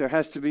belief, there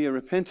has to be a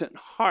repentant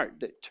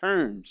heart that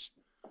turns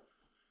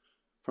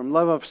from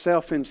love of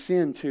self and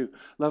sin to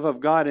love of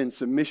God and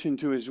submission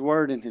to his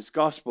word and his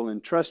gospel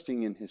and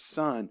trusting in his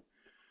Son.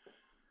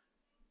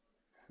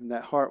 And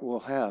that heart will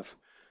have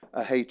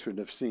a hatred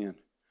of sin.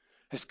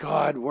 Has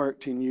God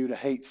worked in you to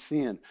hate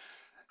sin?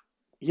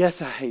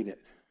 Yes, I hate it.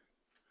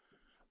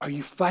 Are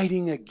you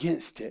fighting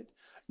against it?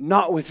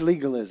 Not with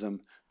legalism,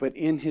 but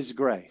in his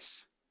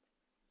grace.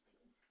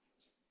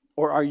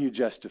 Or are you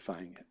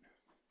justifying it?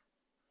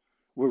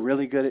 We're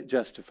really good at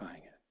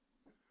justifying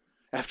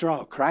it. After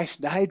all,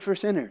 Christ died for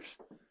sinners.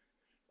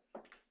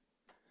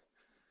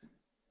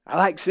 I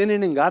like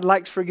sinning and God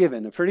likes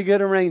forgiving. A pretty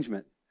good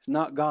arrangement. It's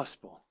not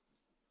gospel.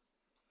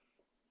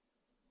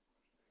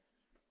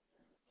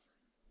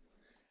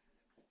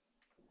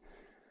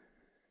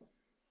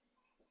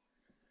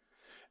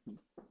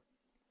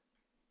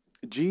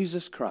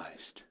 Jesus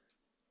Christ.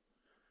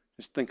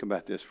 Just think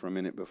about this for a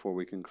minute before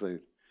we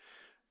conclude.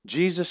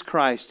 Jesus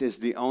Christ is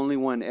the only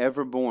one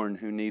ever born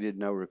who needed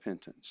no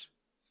repentance.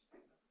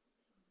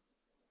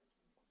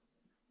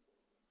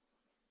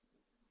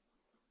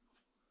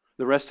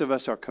 The rest of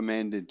us are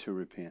commanded to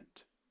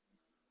repent,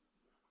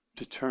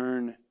 to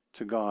turn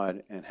to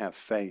God and have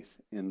faith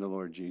in the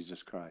Lord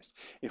Jesus Christ.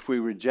 If we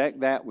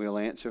reject that, we'll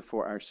answer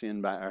for our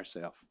sin by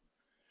ourselves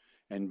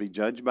and be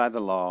judged by the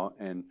law.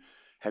 And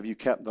have you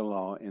kept the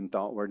law in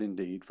thought, word, and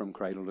deed from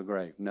cradle to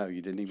grave? No,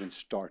 you didn't even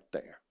start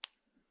there.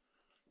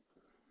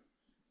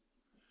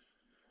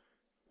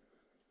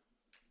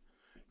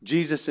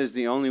 Jesus is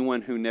the only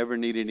one who never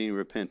needed any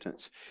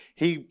repentance.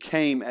 He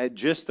came at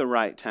just the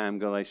right time,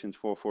 Galatians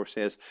 4:4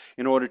 says,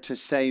 in order to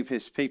save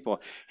his people.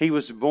 He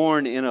was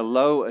born in a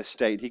low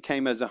estate. He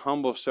came as a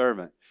humble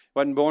servant. He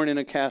wasn't born in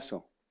a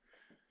castle.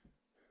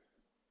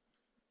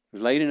 He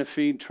was laid in a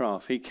feed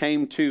trough. He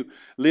came to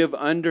live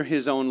under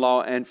his own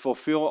law and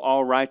fulfill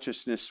all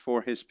righteousness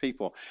for his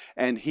people.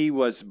 And he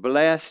was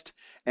blessed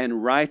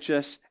and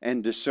righteous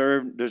and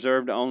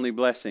deserved only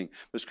blessing.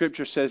 The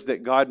scripture says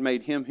that God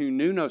made him who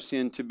knew no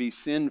sin to be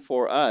sin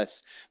for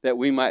us, that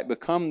we might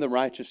become the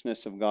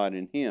righteousness of God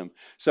in him.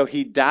 So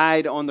he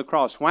died on the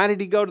cross. Why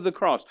did he go to the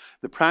cross?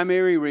 The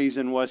primary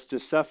reason was to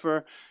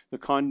suffer the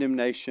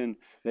condemnation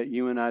that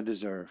you and I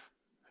deserve,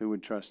 who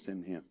would trust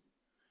in him.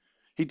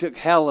 He took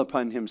hell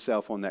upon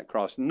himself on that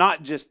cross,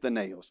 not just the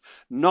nails,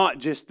 not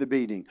just the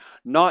beating,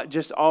 not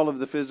just all of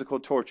the physical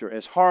torture,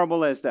 as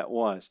horrible as that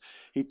was.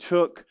 He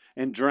took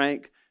and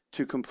drank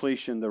to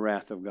completion the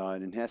wrath of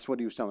God. And that's what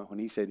he was talking about when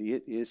he said,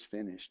 it is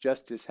finished.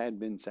 Justice had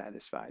been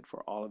satisfied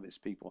for all of his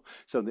people,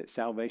 so that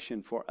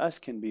salvation for us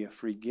can be a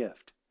free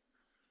gift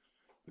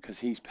because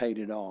he's paid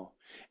it all.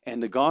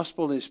 And the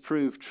gospel is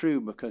proved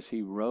true because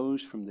he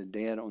rose from the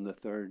dead on the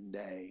third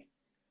day.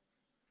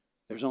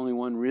 There's only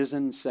one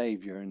risen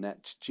Savior, and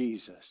that's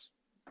Jesus.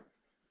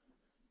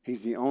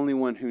 He's the only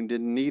one who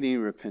didn't need any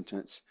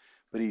repentance,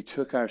 but he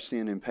took our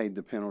sin and paid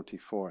the penalty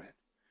for it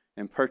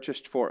and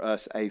purchased for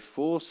us a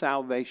full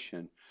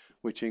salvation,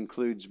 which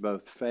includes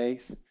both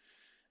faith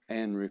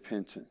and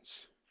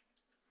repentance.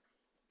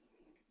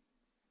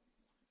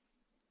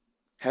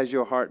 Has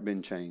your heart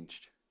been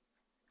changed?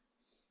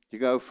 You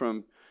go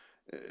from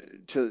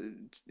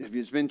if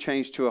it's been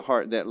changed to a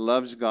heart that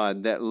loves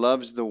God, that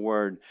loves the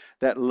Word,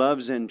 that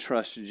loves and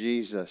trusts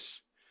Jesus,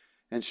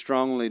 and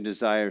strongly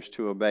desires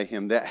to obey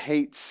him, that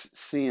hates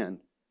sin.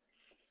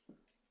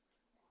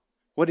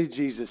 What did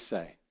Jesus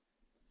say?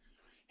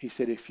 He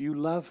said, if you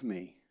love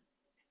me,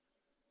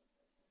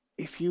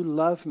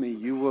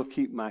 you will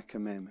keep my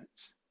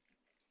commandments.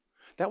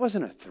 That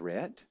wasn't a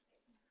threat.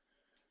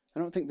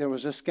 I don't think there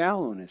was a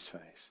scowl on his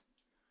face.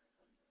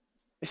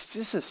 It's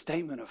just a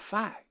statement of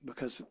fact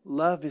because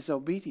love is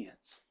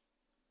obedience.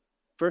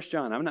 1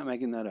 John, I'm not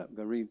making that up.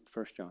 Go read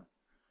 1 John.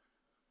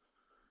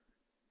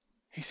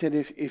 He said,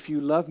 if you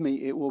love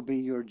me, it will be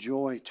your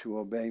joy to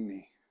obey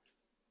me.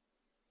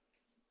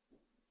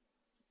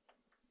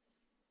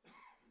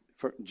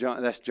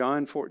 That's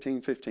John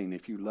 14:15.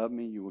 If you love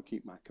me, you will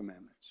keep my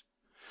commandments.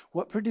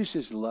 What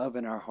produces love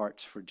in our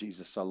hearts for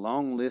Jesus? A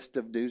long list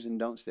of do's and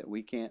don'ts that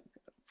we can't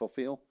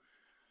fulfill?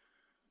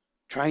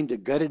 Trying to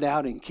gut it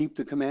out and keep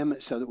the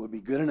commandments so that we'll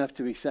be good enough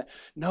to be saved?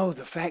 No,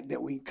 the fact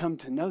that we come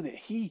to know that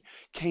He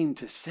came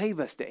to save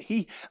us, that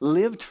He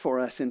lived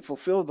for us and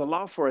fulfilled the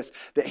law for us,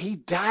 that He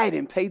died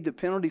and paid the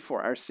penalty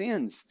for our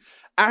sins,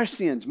 my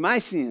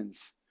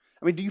sins.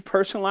 I mean, do you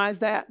personalize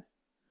that?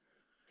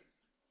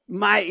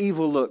 My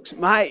evil looks,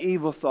 my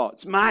evil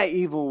thoughts, my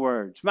evil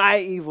words, my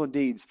evil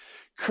deeds.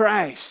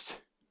 Christ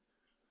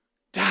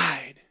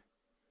died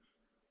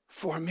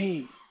for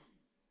me.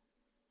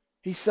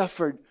 He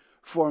suffered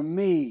for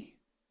me.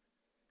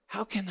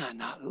 How can I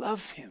not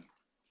love Him?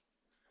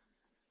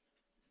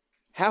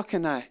 How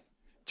can I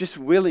just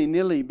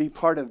willy-nilly be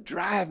part of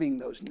driving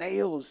those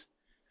nails?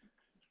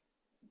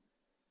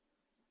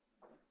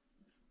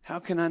 How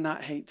can I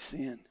not hate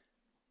sin?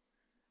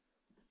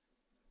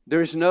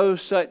 There's no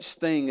such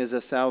thing as a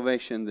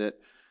salvation that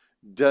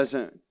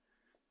doesn't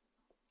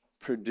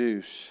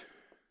produce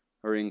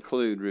or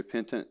include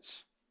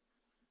repentance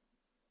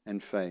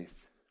and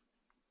faith,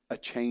 a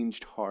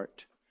changed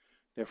heart,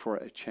 therefore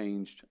a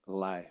changed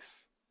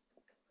life.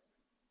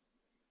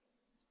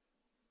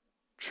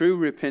 True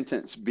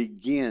repentance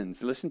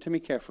begins, listen to me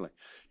carefully,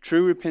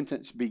 true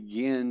repentance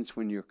begins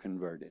when you're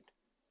converted.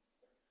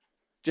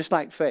 Just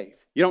like faith.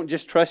 You don't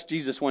just trust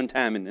Jesus one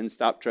time and then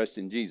stop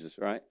trusting Jesus,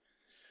 right?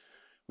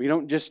 We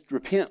don't just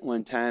repent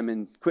one time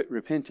and quit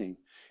repenting.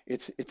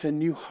 It's a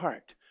new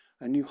heart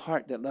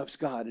that loves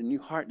God, a new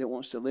heart that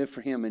wants to live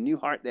for Him, a new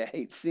heart that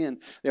hates sin,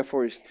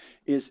 therefore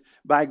is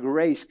by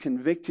grace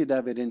convicted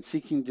of it and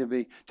seeking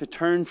to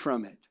turn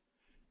from it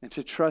and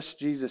to trust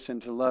Jesus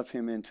and to love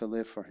Him and to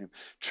live for Him.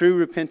 True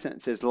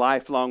repentance is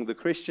lifelong. The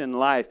Christian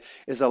life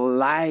is a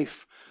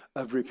life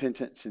of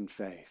repentance and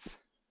faith.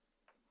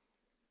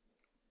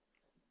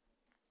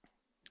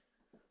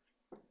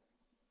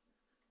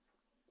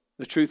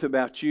 The truth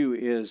about you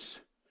is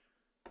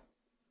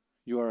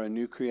you are a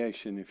new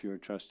creation if you are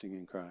trusting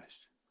in Christ.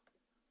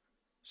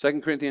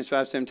 2 Corinthians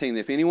 5:17,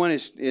 if anyone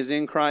is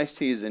in Christ,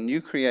 he is a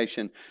new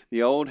creation.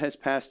 The old has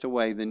passed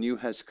away, the new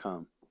has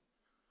come.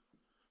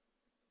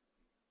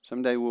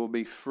 Someday we'll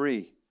be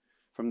free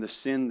from the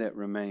sin that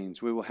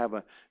remains. We will have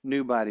a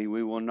new body.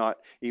 We will not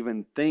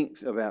even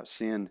think about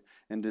sin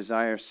and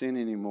desire sin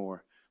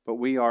anymore. But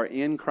we are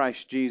in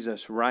Christ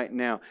Jesus right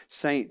now.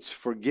 Saints,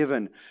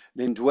 forgiven,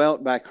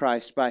 indwelt by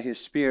Christ, by His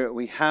Spirit.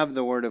 We have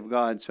the Word of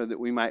God so that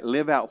we might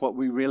live out what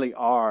we really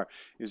are,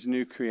 is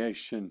new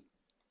creation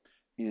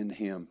in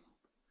Him.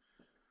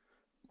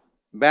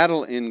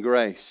 Battle in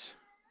grace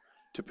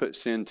to put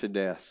sin to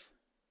death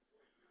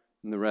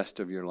in the rest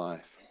of your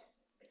life.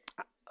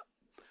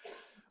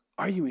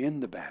 Are you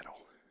in the battle?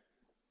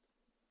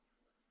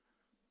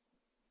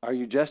 Are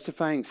you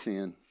justifying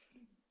sin,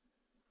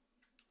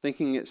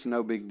 thinking it's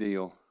no big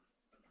deal,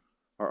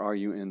 or are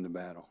you in the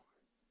battle?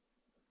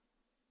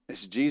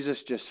 Is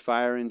Jesus just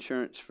fire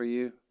insurance for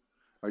you,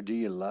 or do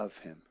you love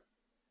Him?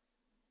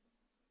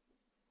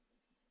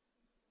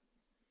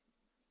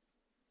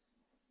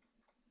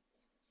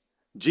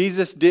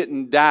 Jesus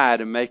didn't die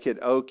to make it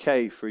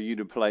okay for you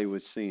to play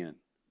with sin.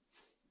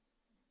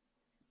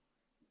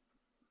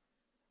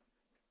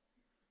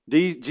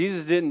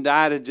 Jesus didn't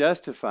die to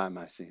justify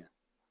my sin.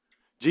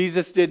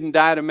 Jesus didn't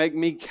die to make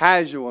me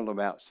casual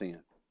about sin.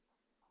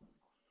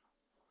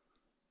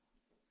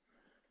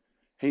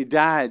 He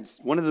died,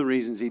 one of the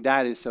reasons He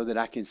died is so that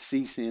I can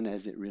see sin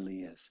as it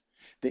really is,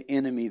 the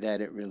enemy that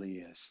it really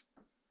is,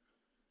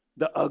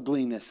 the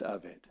ugliness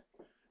of it,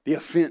 the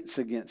offense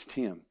against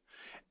Him,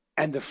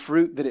 and the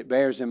fruit that it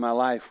bears in my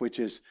life, which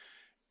is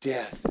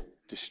death,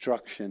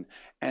 destruction,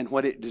 and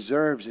what it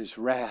deserves is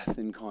wrath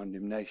and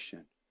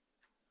condemnation.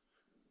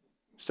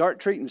 Start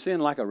treating sin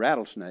like a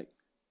rattlesnake.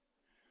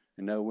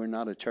 And no, we're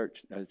not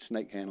a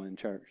snake handling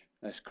church.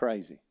 That's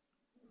crazy.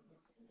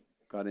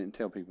 God didn't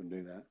tell people to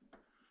do that.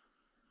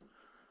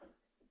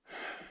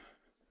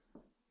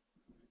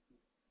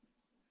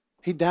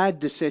 He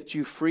died to set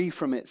you free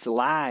from its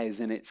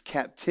lies and its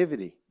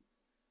captivity,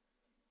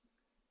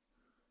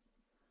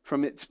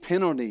 from its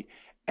penalty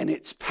and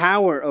its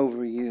power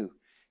over you,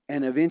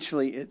 and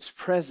eventually its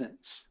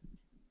presence.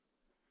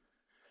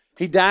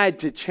 He died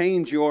to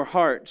change your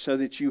heart so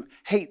that you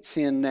hate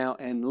sin now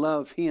and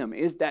love Him.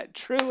 Is that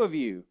true of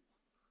you?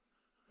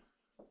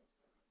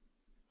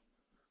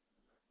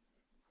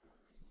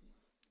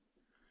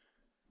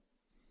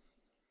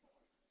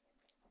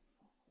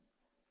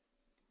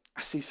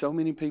 I see so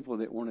many people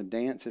that want to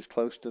dance as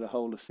close to the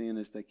hole of sin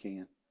as they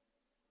can.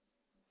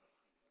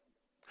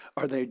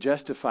 Are they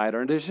justified?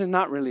 Or they're just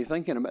not really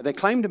thinking about it. They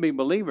claim to be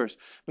believers,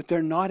 but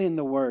they're not in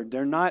the Word.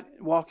 They're not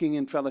walking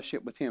in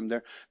fellowship with Him.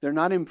 They're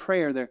not in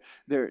prayer.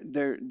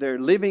 They're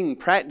living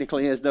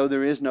practically as though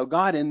there is no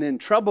God. And then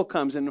trouble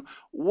comes, and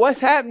what's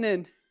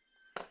happening?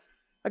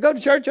 I go to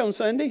church on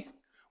Sunday.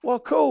 Well,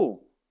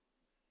 cool.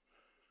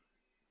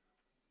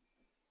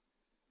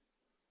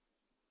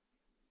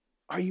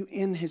 Are you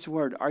in His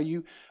Word? Are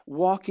you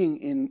walking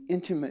in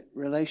intimate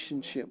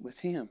relationship with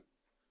Him?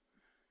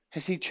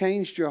 Has He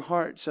changed your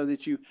heart so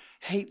that you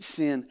hate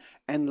sin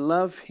and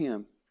love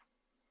Him?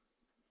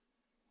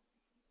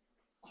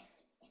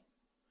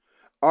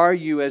 Are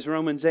you, as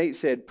Romans 8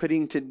 said,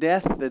 putting to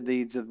death the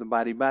deeds of the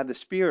body by the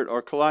Spirit?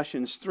 Or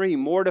Colossians 3,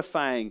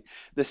 mortifying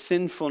the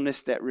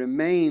sinfulness that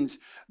remains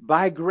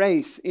by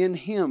grace in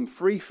Him,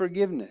 free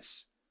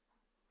forgiveness?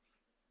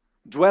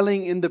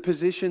 Dwelling in the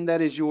position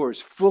that is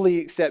yours, fully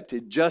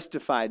accepted,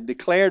 justified,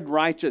 declared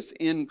righteous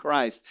in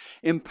Christ,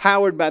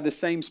 empowered by the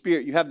same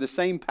Spirit. You have the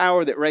same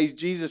power that raised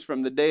Jesus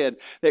from the dead,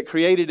 that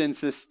created and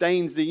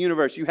sustains the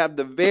universe. You have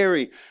the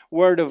very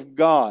Word of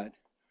God.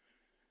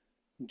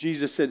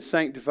 Jesus said,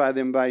 sanctify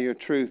them by your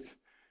truth.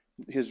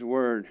 His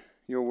Word,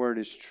 your Word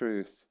is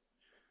truth.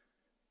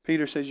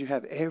 Peter says you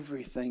have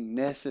everything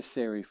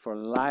necessary for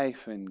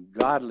life and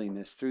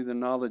godliness through the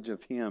knowledge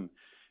of Him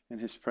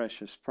and His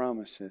precious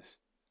promises.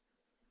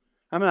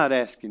 I'm not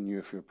asking you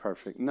if you're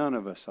perfect. None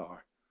of us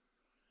are.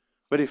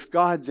 But if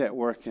God's at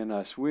work in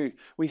us, we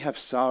have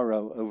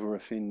sorrow over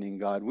offending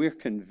God. We're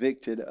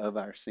convicted of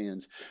our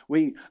sins.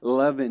 We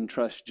love and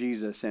trust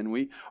Jesus, and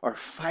we are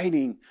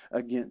fighting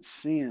against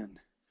sin,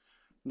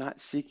 not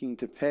seeking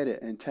to pet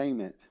it and tame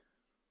it.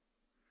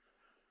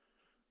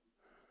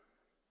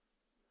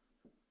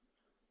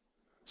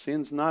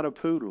 Sin's not a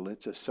poodle,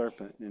 it's a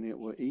serpent, and it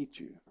will eat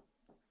you.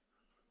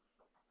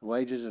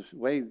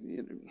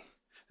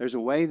 There's a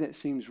way that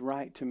seems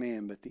right to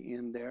man, but the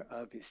end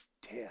thereof is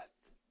death.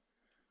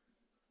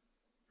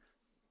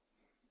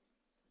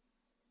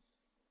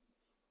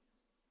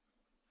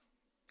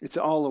 It's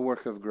all a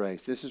work of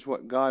grace. This is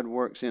what God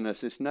works in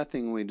us. It's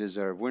nothing we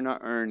deserve. We're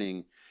not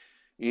earning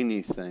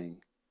anything.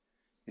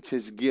 It's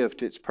His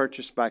gift. It's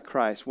purchased by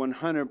Christ.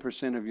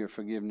 100% of your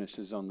forgiveness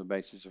is on the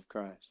basis of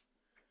Christ.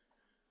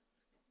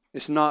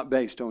 It's not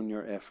based on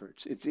your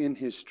efforts. It's in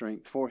His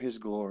strength, for His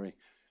glory,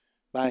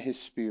 by His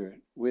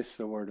Spirit, with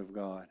the Word of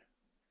God.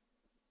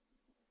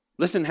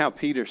 Listen how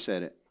Peter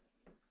said it.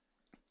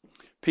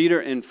 Peter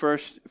in 1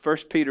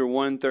 Peter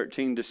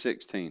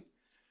 1:13-16.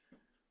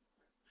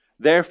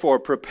 Therefore,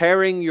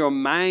 preparing your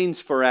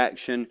minds for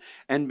action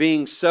and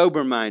being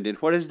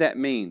sober-minded. What does that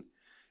mean?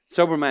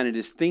 Sober-minded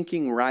is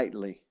thinking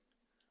rightly,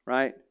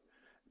 right?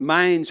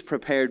 Minds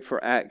prepared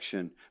for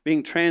action.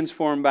 Being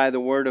transformed by the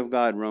Word of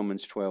God,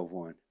 Romans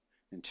 12:1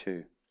 and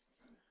 2.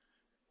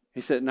 He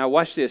said, now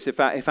watch this.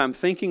 If I'm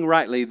thinking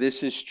rightly,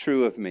 this is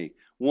true of me.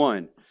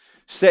 1,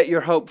 set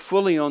your hope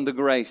fully on the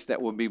grace that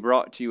will be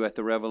brought to you at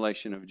the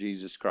revelation of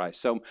Jesus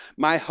Christ. So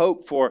my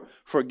hope for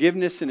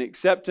forgiveness and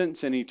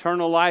acceptance and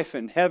eternal life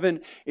in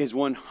heaven is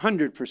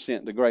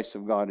 100% the grace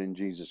of God in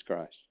Jesus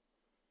Christ.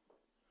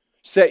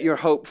 Set your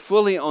hope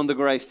fully on the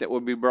grace that will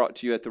be brought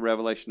to you at the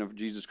revelation of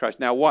Jesus Christ.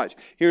 Now watch.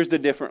 Here's the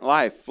different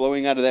life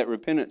flowing out of that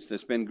repentance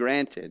that's been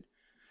granted.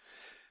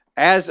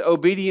 As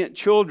obedient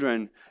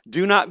children,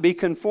 do not be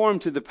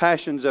conformed to the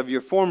passions of your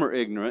former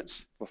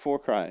ignorance before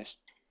Christ,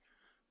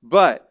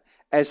 but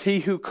as He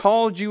who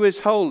called you is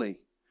holy,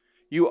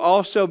 you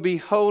also be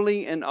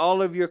holy in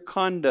all of your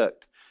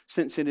conduct,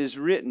 since it is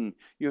written,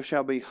 you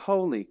shall be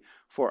holy,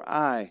 for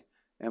I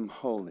am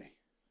holy.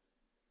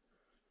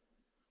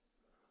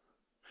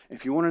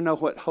 If you want to know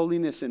what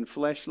holiness in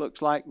flesh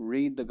looks like,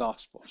 read the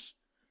Gospels.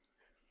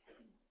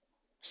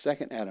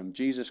 Second Adam,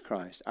 Jesus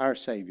Christ, our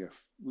Savior,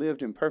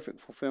 lived in perfect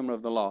fulfillment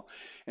of the law.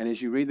 And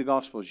as you read the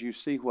Gospels, you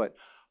see what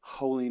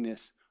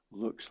holiness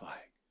looks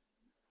like.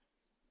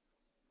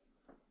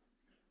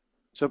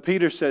 So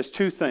Peter says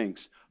two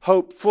things.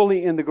 Hope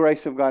fully in the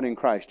grace of God in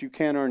Christ. You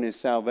can't earn His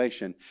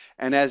salvation.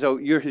 And as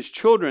you're His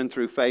children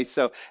through faith,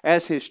 so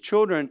as His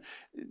children,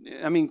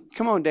 I mean,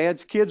 come on,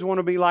 dads, kids want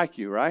to be like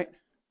you, right?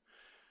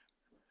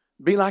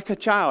 Be like a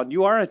child.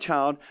 You are a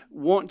child.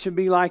 Want to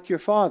be like your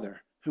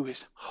Father, who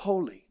is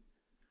holy.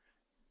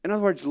 In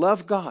other words,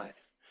 love God.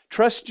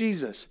 Trust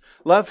Jesus.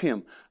 Love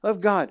Him. Love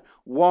God.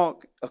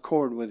 Walk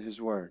accord with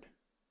His Word.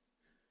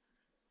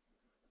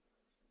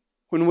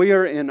 When we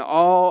are in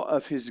awe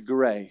of His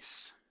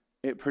grace,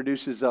 it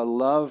produces a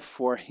love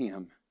for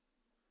Him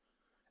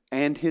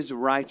and His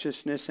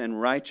righteousness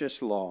and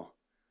righteous law.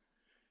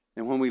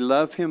 And when we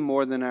love Him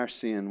more than our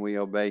sin, we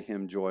obey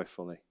Him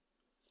joyfully.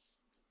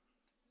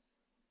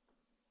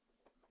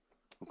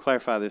 We'll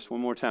clarify this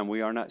one more time.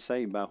 We are not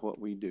saved by what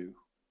we do.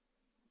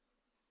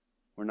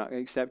 We're not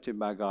accepted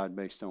by God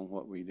based on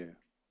what we do.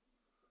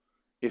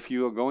 If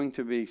you are going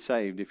to be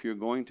saved, if you're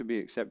going to be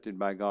accepted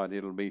by God,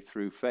 it'll be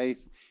through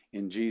faith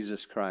in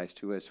Jesus Christ,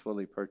 who has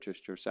fully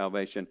purchased your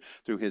salvation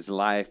through His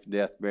life,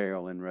 death,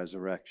 burial, and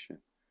resurrection.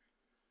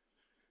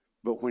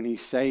 But when He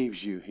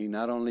saves you, He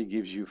not only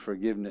gives you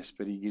forgiveness,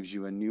 but He gives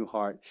you a new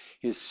heart,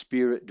 His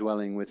Spirit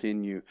dwelling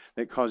within you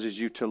that causes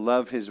you to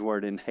love His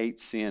Word and hate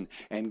sin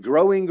and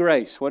grow in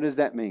grace. What does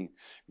that mean?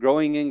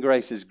 Growing in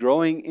grace is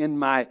growing in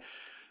my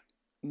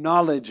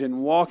knowledge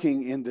and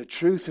walking in the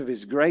truth of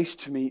His grace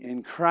to me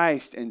in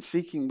Christ and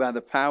seeking by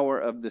the power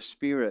of the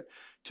Spirit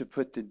to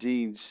put the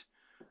deeds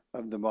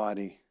of the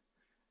body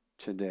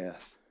to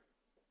death.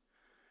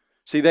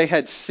 See, they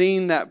had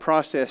seen that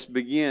process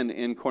begin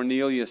in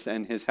Cornelius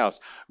and his house.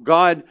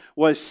 God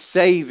was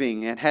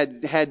saving and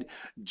had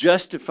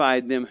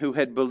justified them who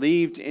had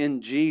believed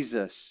in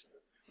Jesus.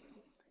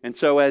 And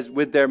so as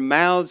with their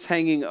mouths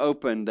hanging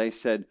open, they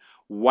said,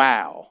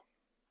 "Wow."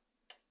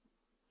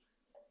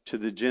 To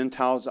the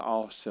Gentiles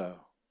also,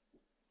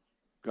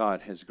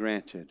 God has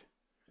granted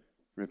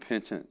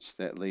repentance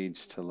that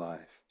leads to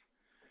life.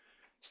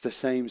 It's the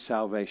same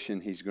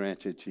salvation He's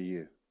granted to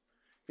you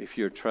if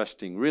you're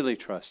trusting, really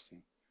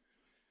trusting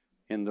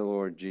in the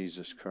Lord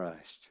Jesus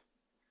Christ.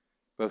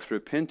 Both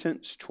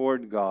repentance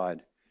toward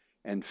God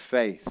and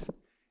faith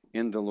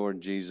in the Lord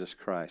Jesus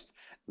Christ.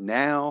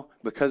 Now,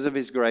 because of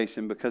His grace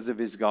and because of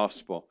His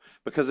gospel,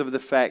 because of the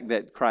fact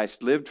that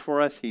Christ lived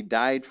for us, He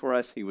died for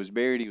us, He was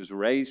buried, He was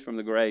raised from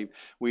the grave,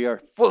 we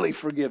are fully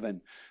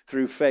forgiven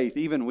through faith,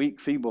 even weak,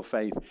 feeble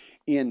faith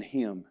in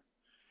Him.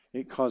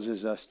 It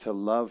causes us to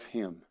love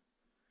Him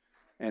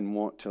and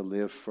want to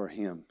live for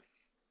Him.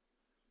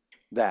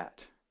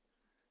 That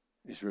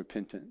is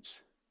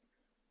repentance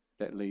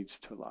that leads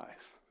to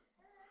life.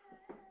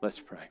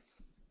 Let's pray.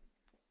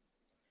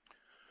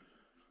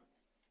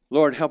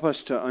 Lord, help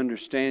us to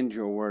understand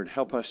your word.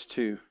 Help us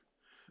to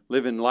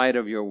live in light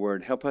of your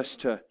word. Help us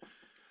to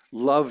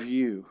love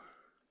you,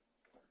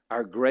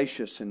 our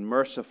gracious and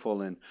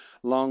merciful and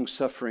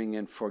long-suffering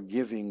and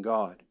forgiving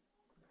God.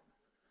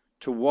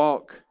 To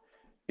walk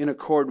in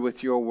accord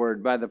with your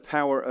word by the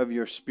power of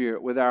your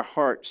Spirit, with our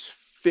hearts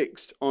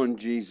fixed on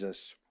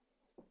Jesus.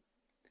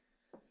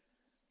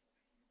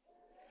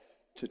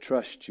 To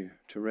trust you,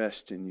 to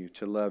rest in you,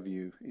 to love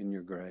you in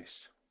your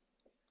grace,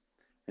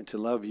 and to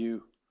love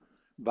you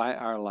by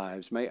our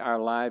lives. May our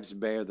lives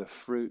bear the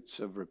fruits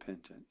of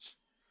repentance,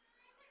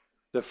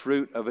 the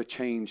fruit of a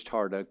changed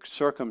heart, a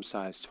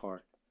circumcised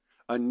heart,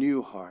 a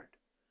new heart,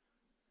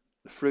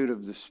 the fruit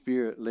of the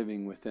Spirit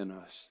living within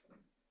us.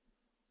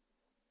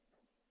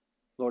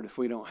 Lord, if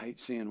we don't hate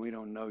sin, we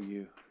don't know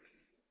you.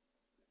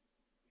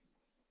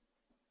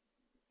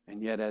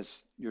 And yet, as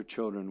your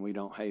children, we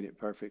don't hate it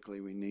perfectly.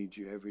 We need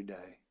you every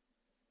day.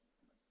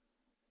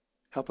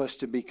 Help us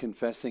to be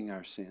confessing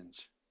our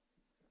sins,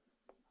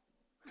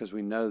 because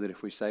we know that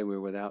if we say we're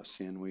without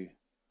sin,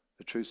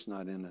 the truth's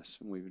not in us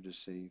and we've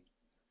deceived.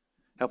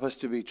 Help us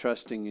to be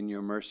trusting in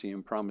your mercy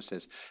and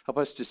promises. Help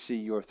us to see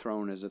your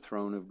throne as a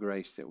throne of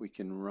grace that we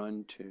can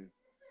run to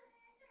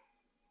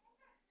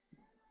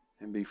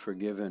and be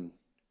forgiven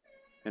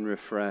and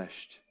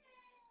refreshed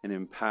and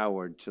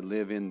empowered to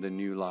live in the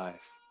new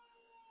life.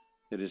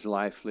 It is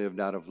life lived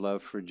out of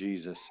love for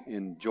Jesus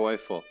in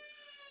joyful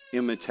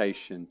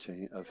imitation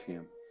of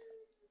him.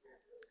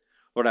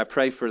 Lord, I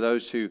pray for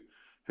those who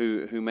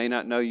may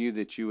not know you,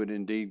 that you would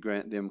indeed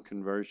grant them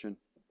conversion,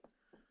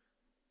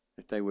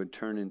 that they would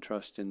turn and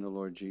trust in the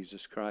Lord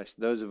Jesus Christ.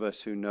 Those of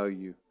us who know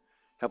you,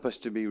 help us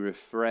to be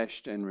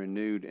refreshed and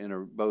renewed and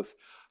are both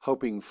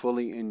hoping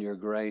fully in your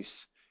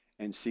grace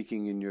and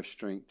seeking in your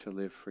strength to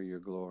live for your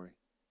glory.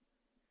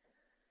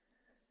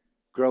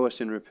 Grow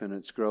us in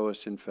repentance, grow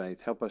us in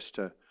faith. Help us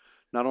to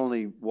not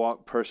only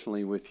walk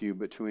personally with you,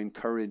 but to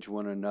encourage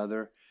one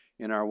another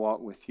in our walk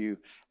with you,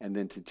 and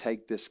then to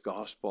take this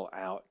gospel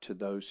out to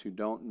those who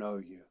don't know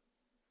you,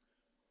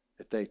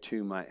 that they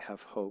too might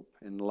have hope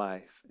and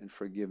life and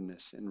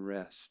forgiveness and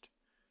rest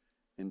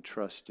and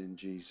trust in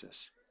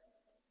Jesus.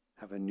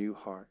 Have a new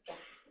heart.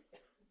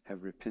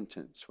 Have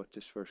repentance, what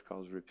this verse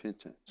calls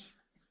repentance,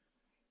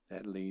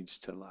 that leads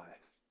to life.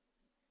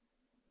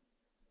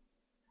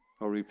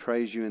 Lord, we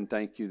praise you and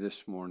thank you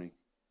this morning.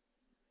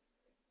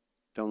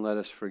 Don't let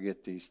us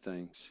forget these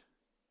things.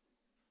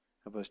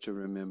 Help us to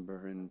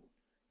remember and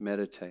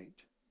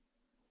meditate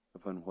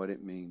upon what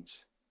it means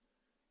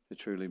to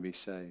truly be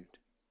saved.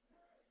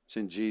 It's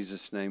in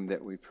Jesus' name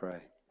that we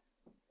pray.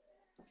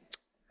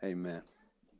 Amen.